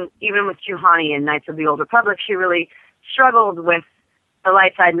 even with Juhani in Knights of the Old Republic, she really struggled with the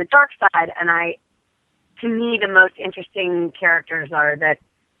light side and the dark side, and to me, the most interesting characters are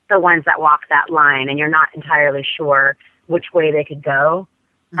the ones that walk that line, and you're not entirely sure which way they could go,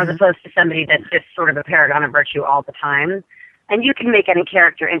 as opposed to somebody that's just sort of a paragon of virtue all the time. And you can make any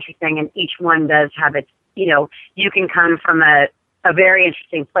character interesting, and each one does have its, you can come from a very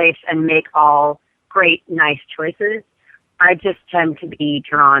interesting place and make all great, nice choices. I just tend to be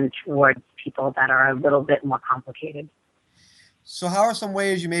drawn towards people that are a little bit more complicated. So how are some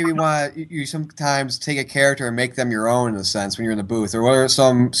ways you maybe want you sometimes take a character and make them your own in a sense when you're in the booth? Or what are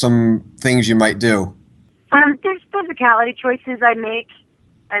some things you might do? There's physicality choices I make,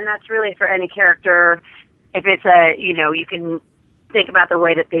 and that's really for any character. If it's you can think about the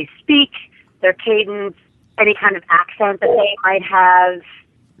way that they speak, their cadence, any kind of accent that they might have,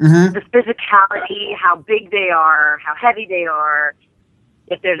 the physicality, how big they are, how heavy they are,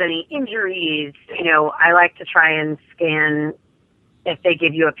 if there's any injuries. I like to try and scan, if they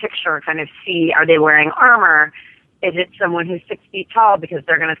give you a picture, kind of see, are they wearing armor? Is it someone who's 6 feet tall? Because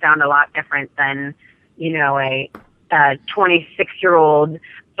they're going to sound a lot different than, a 26-year-old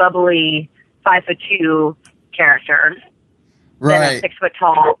bubbly 5'2" character. Right. Than a 6 foot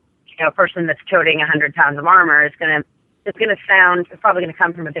tall, person that's toting 100 pounds of armor is going to sound, it's probably going to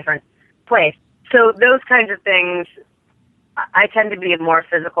come from a different place. So those kinds of things, I tend to be a more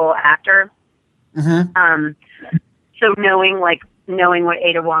physical actor. So knowing what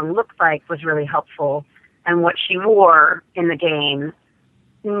Ada Wong looked like was really helpful, and what she wore in the game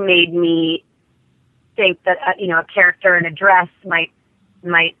made me think that a character in a dress might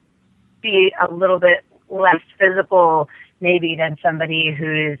be a little bit less physical maybe than somebody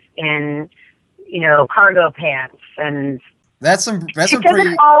who's in cargo pants. And that's it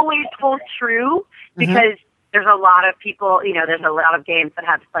doesn't always hold true, because there's a lot of people, there's a lot of games that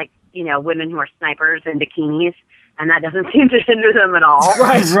have women who are snipers in bikinis, and that doesn't seem to hinder them at all.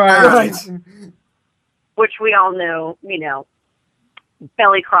 Right. Which we all know,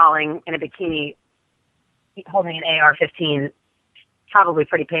 belly crawling in a bikini, holding an AR-15, probably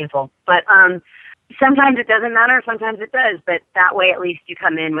pretty painful. But sometimes it doesn't matter, sometimes it does. But that way, at least you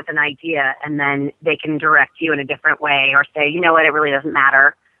come in with an idea, and then they can direct you in a different way, or say, you know what, it really doesn't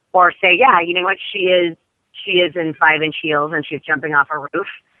matter, or say, yeah, you know what, she is in 5-inch heels and she's jumping off a roof,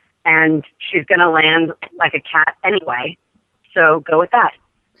 and she's going to land like a cat anyway. So go with that.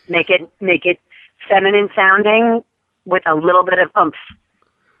 Make it feminine sounding with a little bit of oomph.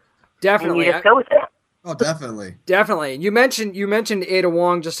 Definitely. And you just go with it. Oh, definitely. Definitely. You mentioned Ada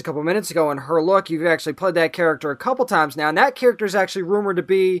Wong just a couple minutes ago, and her look. You've actually played that character a couple times now, and that character is actually rumored to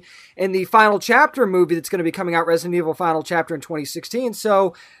be in the Final Chapter movie that's going to be coming out, Resident Evil Final Chapter in 2016.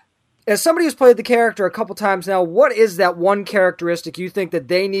 So, as somebody who's played the character a couple times now, what is that one characteristic you think that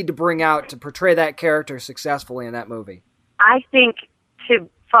they need to bring out to portray that character successfully in that movie? I think to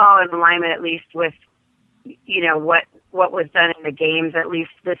fall in alignment at least with, what was done in the games, at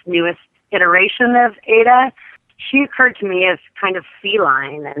least this newest iteration of Ada, she occurred to me as kind of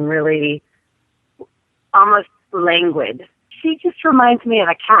feline and really almost languid. She just reminds me of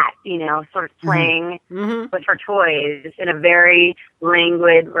a cat, sort of playing with her toys in a very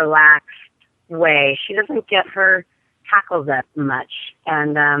languid, relaxed way. She doesn't get her hackles up much.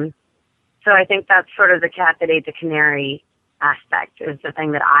 And so I think that's sort of the cat that ate the canary aspect is the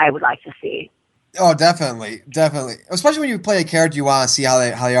thing that I would like to see. Oh, definitely. Especially when you play a character, you want to see how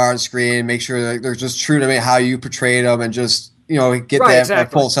they are on screen, make sure that they're just true to how you portrayed them, and just get that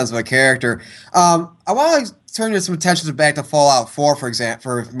full sense of a character. I want to turn some attention back to Fallout 4, for example,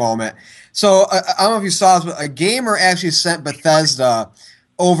 for a moment. So I don't know if you saw this, but a gamer actually sent Bethesda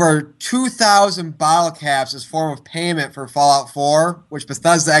over 2,000 bottle caps as form of payment for Fallout 4, which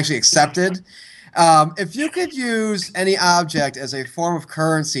Bethesda actually accepted. If you could use any object as a form of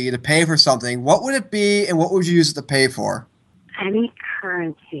currency to pay for something, what would it be, and what would you use it to pay for? Any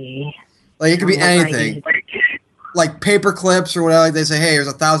currency. Like, it could be anything. Like paper clips or whatever. Like they say, hey, here's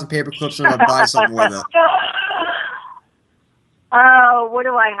 1,000 paper clips and I'm going to buy something with it. Oh, what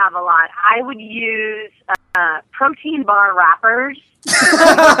do I have a lot? I would use protein bar wrappers.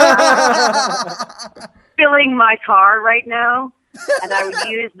 Filling my car right now. And I would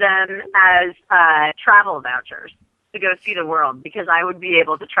use them as travel vouchers to go see the world, because I would be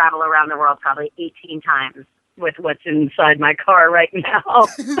able to travel around the world probably 18 times with what's inside my car right now.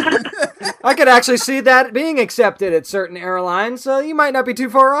 I could actually see that being accepted at certain airlines, so you might not be too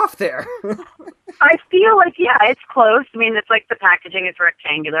far off there. I feel like, yeah, it's close. I mean, it's like the packaging is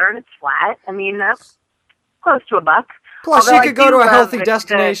rectangular and it's flat. I mean, that's close to $1. Plus, you could go to a healthy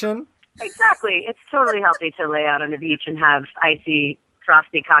destination. Exactly. It's totally healthy to lay out on the beach and have icy,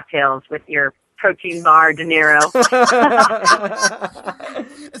 frosty cocktails with your protein bar De Niro.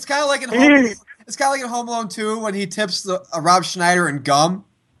 It's kind of like in Home. It's kind of like in Home Alone 2 when he tips Rob Schneider in gum.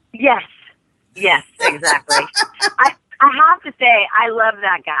 Yes, exactly. I have to say, I love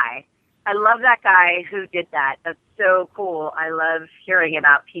that guy. I love that guy who did that. That's so cool. I love hearing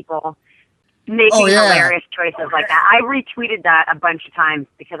about people making hilarious choices like that. I retweeted that a bunch of times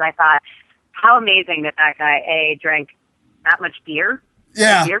because I thought, how amazing that guy, A, drank that much beer.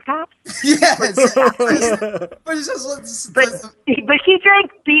 Yeah. Beer cups? Yes. but he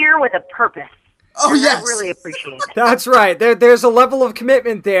drank beer with a purpose. Oh, yes. I really appreciate it. That's right. There's a level of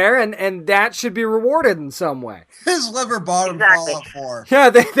commitment there, and that should be rewarded in some way. His liver bottom Fallout 4. Yeah,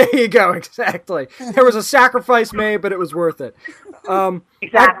 there you go. Exactly. There was a sacrifice made, but it was worth it.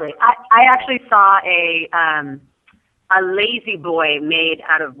 Exactly. I actually saw a lazy boy made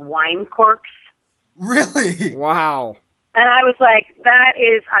out of wine corks. Really? Wow. And I was like,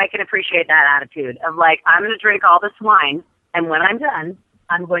 I can appreciate that attitude of like, I'm going to drink all this wine, and when I'm done,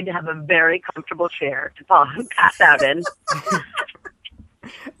 I'm going to have a very comfortable chair to pass out in.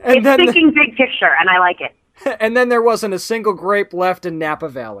 It's thinking big picture, and I like it. And then there wasn't a single grape left in Napa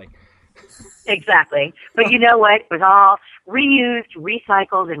Valley. Exactly. But you know what? It was all reused,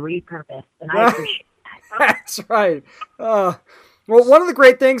 recycled, and repurposed, and I appreciate that. That's right. Well, one of the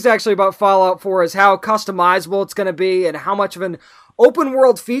great things actually about Fallout 4 is how customizable it's going to be and how much of an open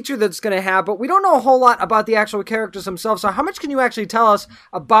world feature that's going to have, but we don't know a whole lot about the actual characters themselves. So how much can you actually tell us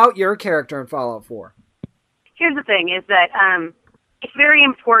about your character in Fallout 4? Here's the thing, is that it's very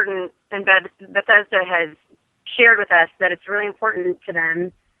important, and Bethesda has shared with us that it's really important to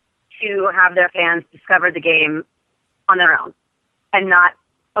them to have their fans discover the game on their own and not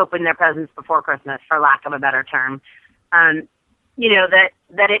open their presents before Christmas, for lack of a better term.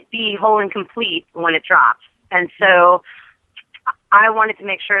 That it be whole and complete when it drops. And so I wanted to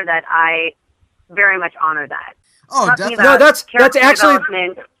make sure that I very much honor that. Oh, definitely. No, that's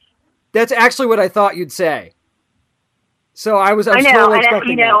actually what I thought you'd say. So I was totally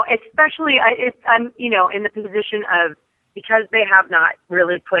expecting that. Especially I'm in the position of, because they have not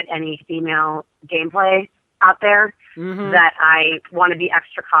really put any female gameplay out there, that I want to be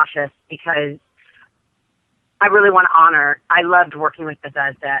extra cautious, because I really want to honor. I loved working with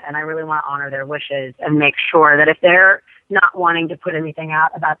Bethesda, and I really want to honor their wishes and make sure that if they're not wanting to put anything out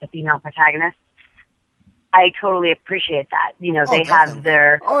about the female protagonist, I totally appreciate that. They have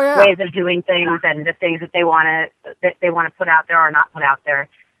their ways of doing things and the things that they want to put out there or not put out there.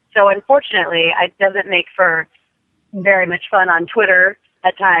 So unfortunately, it doesn't make for very much fun on Twitter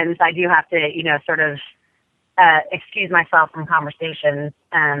at times. I do have to, sort of excuse myself from conversations,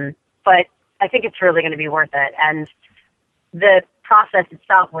 but I think it's really going to be worth it. And the process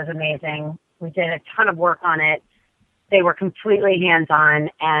itself was amazing. We did a ton of work on it. They were completely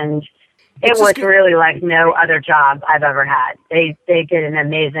hands-on, and it was really like no other job I've ever had. They did an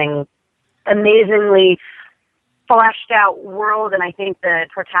amazingly fleshed out world, and I think the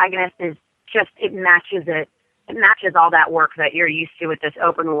protagonist is just, it matches all that work that you're used to with this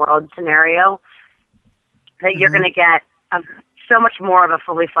open world scenario, that you're going to get so much more of a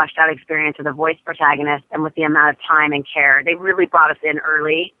fully fleshed out experience with a voice protagonist, and with the amount of time and care. They really brought us in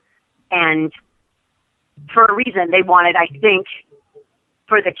early, and for a reason. They wanted, I think,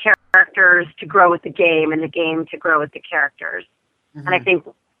 for the characters to grow with the game and the game to grow with the characters. And I think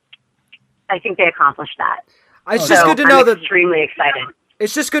they accomplished that. It's just good to know that. Extremely excited.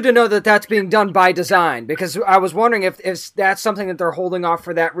 It's just good to know that that's being done by design, because I was wondering if that's something that they're holding off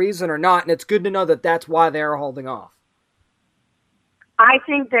for that reason or not, and it's good to know that that's why they're holding off. I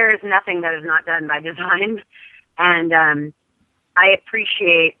think there is nothing that is not done by design, and I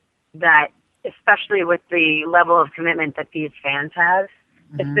appreciate that, especially with the level of commitment that these fans have.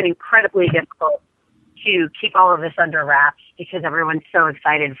 It's been incredibly difficult to keep all of this under wraps because everyone's so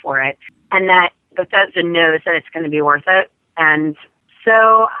excited for it, and that Bethesda knows that it's going to be worth it. And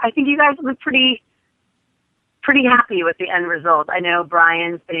so I think you guys will be pretty happy with the end result. I know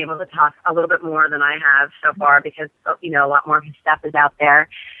Brian's been able to talk a little bit more than I have so far because, you know, a lot more of his stuff is out there.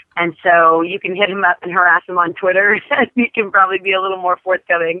 And so you can hit him up and harass him on Twitter, and he can probably be a little more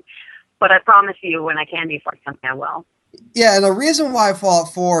forthcoming. But I promise you, when I can be forthcoming, I will. Yeah, and the reason why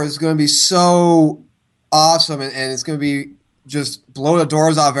Fallout 4 is going to be so awesome and it's going to be just blow the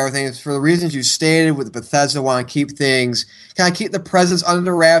doors off everything is for the reasons you stated with Bethesda want to keep things, kind of keep the presents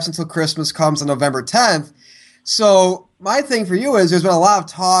under wraps until Christmas comes on November 10th. So my thing for you is there's been a lot of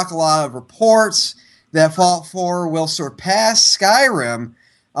talk, a lot of reports that Fallout 4 will surpass Skyrim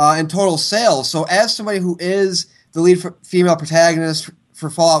in total sales. So as somebody who is the lead female protagonist for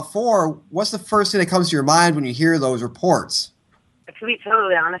Fallout 4, what's the first thing that comes to your mind when you hear those reports? To be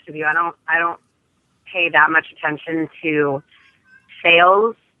totally honest with you, I don't pay that much attention to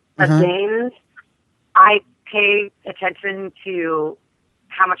sales of games. I pay attention to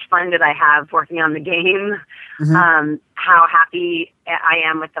how much fun did I have working on the game, how happy I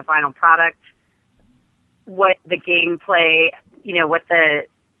am with the final product, what the gameplay, you know, what the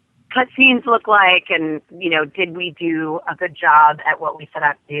cutscenes look like, and, you know, did we do a good job at what we set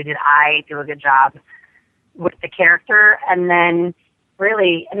out to do? Did I do a good job with the character? And then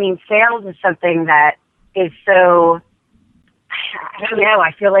really, I mean, sales is something that is so, I don't know,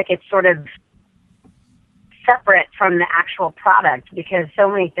 I feel like it's sort of separate from the actual product because so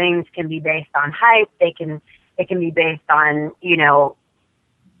many things can be based on hype. It can be based on, you know,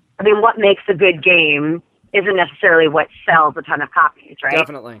 I mean, what makes a good game isn't necessarily what sells a ton of copies, right?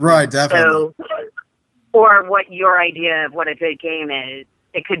 Definitely. Right, definitely. So, or what your idea of what a good game is,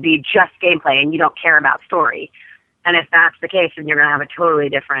 it could be just gameplay and you don't care about story. And if that's the case, then you're going to have a totally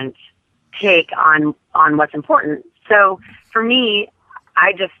different take on what's important. So for me,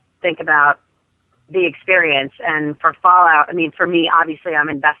 I just think about the experience. And for Fallout, I mean, for me, obviously I'm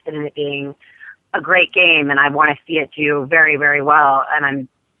invested in it being a great game and I want to see it do very, very well. And I'm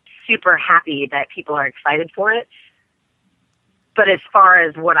super happy that people are excited for it. But as far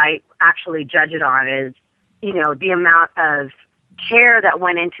as what I actually judge it on is, you know, the amount of care that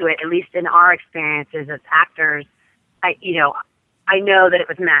went into it, at least in our experiences as actors. I know that it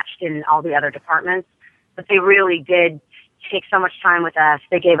was matched in all the other departments, but they really did take so much time with us.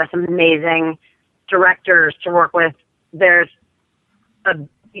 They gave us amazing directors to work with.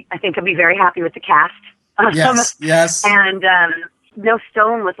 I think I'd be very happy with the cast. Yes. And no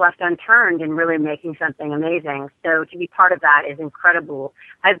stone was left unturned in really making something amazing. So to be part of that is incredible.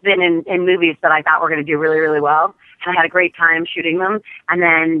 I've been in movies that I thought were going to do really, really well, and I had a great time shooting them, and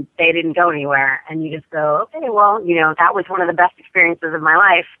then they didn't go anywhere. And you just go, okay, well, you know, that was one of the best experiences of my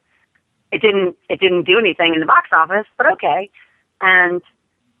life. It didn't do anything in the box office, but okay. And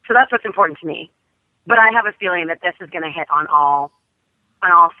so that's what's important to me. But I have a feeling that this is going to hit on all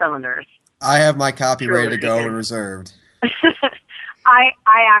cylinders. I have my copy ready to go and reserved. I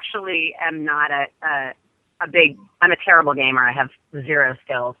actually am not I'm a terrible gamer. I have zero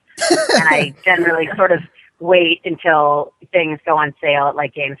skills. And I generally sort of wait until things go on sale at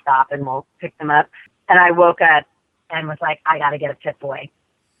like GameStop and we'll pick them up. And I woke up and was like, I got to get a Pip-Boy.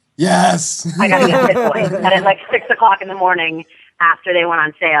 Yes. I got to get a Pip-Boy. And at like 6 o'clock in the morning after they went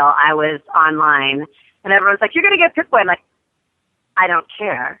on sale, I was online and everyone's like, you're going to get a Pip-Boy. I'm like, I don't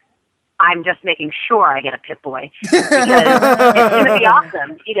care. I'm just making sure I get a Pip-Boy because it's going to be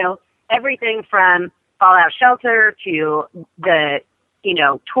awesome. You know, everything from Fallout Shelter to the, you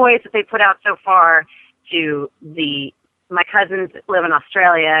know, toys that they put out so far to my cousins live in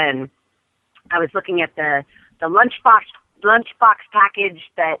Australia, and I was looking at the lunchbox package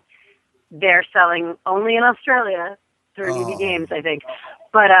that they're selling only in Australia through UV Games, I think.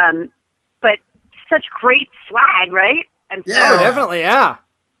 But such great swag, right? And so, Oh, definitely, yeah.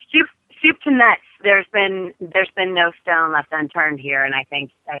 Soup to nuts. There's been no stone left unturned here, and I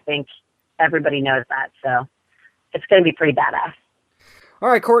think everybody knows that. So it's going to be pretty badass. All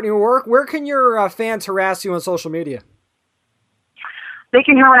right, Courtney, where can your fans harass you on social media? They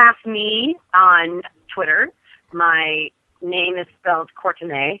can harass me on Twitter. My name is spelled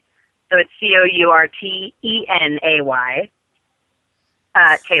Courtenay, so it's Courtenay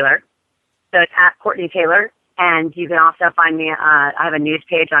Taylor. So it's at Courtenay Taylor. And you can also find me, I have a news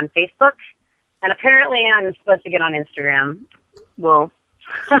page on Facebook. And apparently I'm supposed to get on Instagram. Well,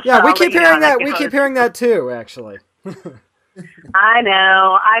 yeah, we keep hearing that. We keep hearing that too, actually. I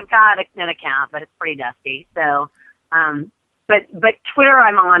know. I've got an account, but it's pretty dusty. So, but But Twitter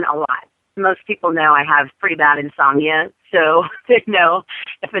I'm on a lot. Most people know I have pretty bad insomnia, so they know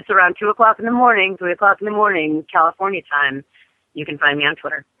if it's around 2 o'clock in the morning, 3 o'clock in the morning, California time, you can find me on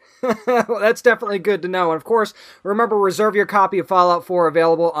Twitter. Well, that's definitely good to know. And of course, remember, reserve your copy of Fallout 4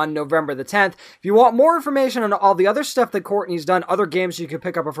 available on November the 10th. If you want more information on all the other stuff that Courtney's done, other games you can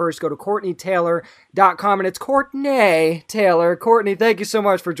pick up of hers, go to CourtenayTaylor.com. And it's Courtenay Taylor. Courtney, thank you so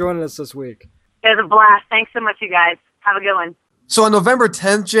much for joining us this week. It was a blast. Thanks so much, you guys. Have a good one. So on November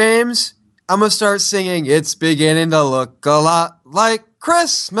 10th, James, I'm going to start singing It's Beginning to Look a Lot Like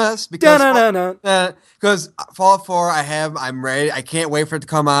Christmas because Fallout 4, I'm ready. I can't wait for it to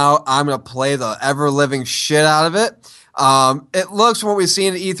come out. I'm going to play the ever-living shit out of it. It looks, from what we've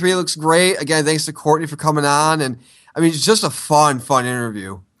seen at E3, looks great. Again, thanks to Courtney for coming on. And I mean, it's just a fun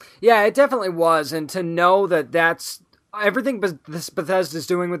interview. Yeah, it definitely was. And to know that that's everything Bethesda's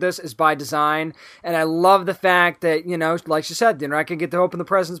doing with this is by design, and I love the fact that, like she said, I can get to open the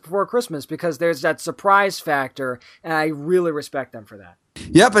presents before Christmas because there's that surprise factor, and I really respect them for that.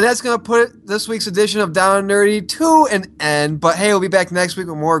 Yep, and that's going to put this week's edition of Down and Nerdy to an end, but hey, we'll be back next week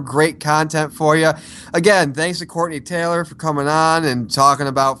with more great content for you. Again, thanks to Courtenay Taylor for coming on and talking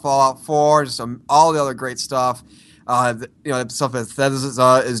about Fallout 4, just all the other great stuff, the stuff that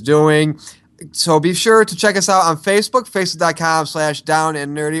Bethesda is doing. So be sure to check us out on Facebook,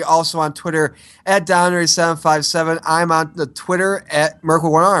 facebook.com/downandnerdy. Also on Twitter @downnerdy757. I'm on the Twitter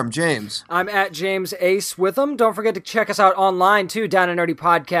 @Merkle1Arm. James. I'm @James Ace Witham. Don't forget to check us out online too,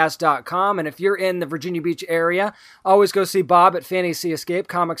 downandnerdypodcast.com. And if you're in the Virginia Beach area, always go see Bob at Fantasy Escape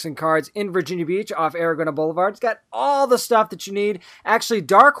Comics and Cards in Virginia Beach off Aragona Boulevard. It's got all the stuff that you need. Actually,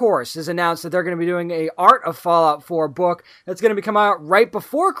 Dark Horse has announced that they're going to be doing a Art of Fallout 4 book that's going to be coming out right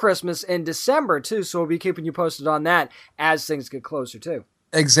before Christmas in December too, so we'll be keeping you posted on that as things get closer too.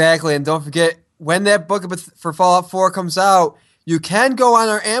 Exactly, and don't forget, when that book for Fallout 4 comes out, you can go on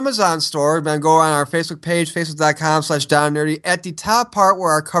our Amazon store and go on our Facebook page, facebook.com/downnerdy. At the top part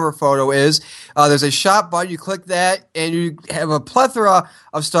where our cover photo is, there's a shop button. You click that, and you have a plethora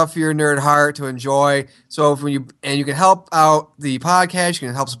of stuff for your nerd heart to enjoy. So you can help out the podcast, you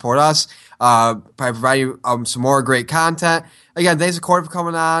can help support us by providing you some more great content. Again, thanks to Courtney for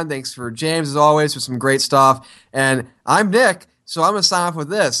coming on. Thanks for James, as always, for some great stuff. And I'm Nick, so I'm going to sign off with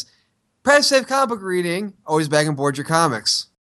this. Press safe comic book reading. Always back and board your comics.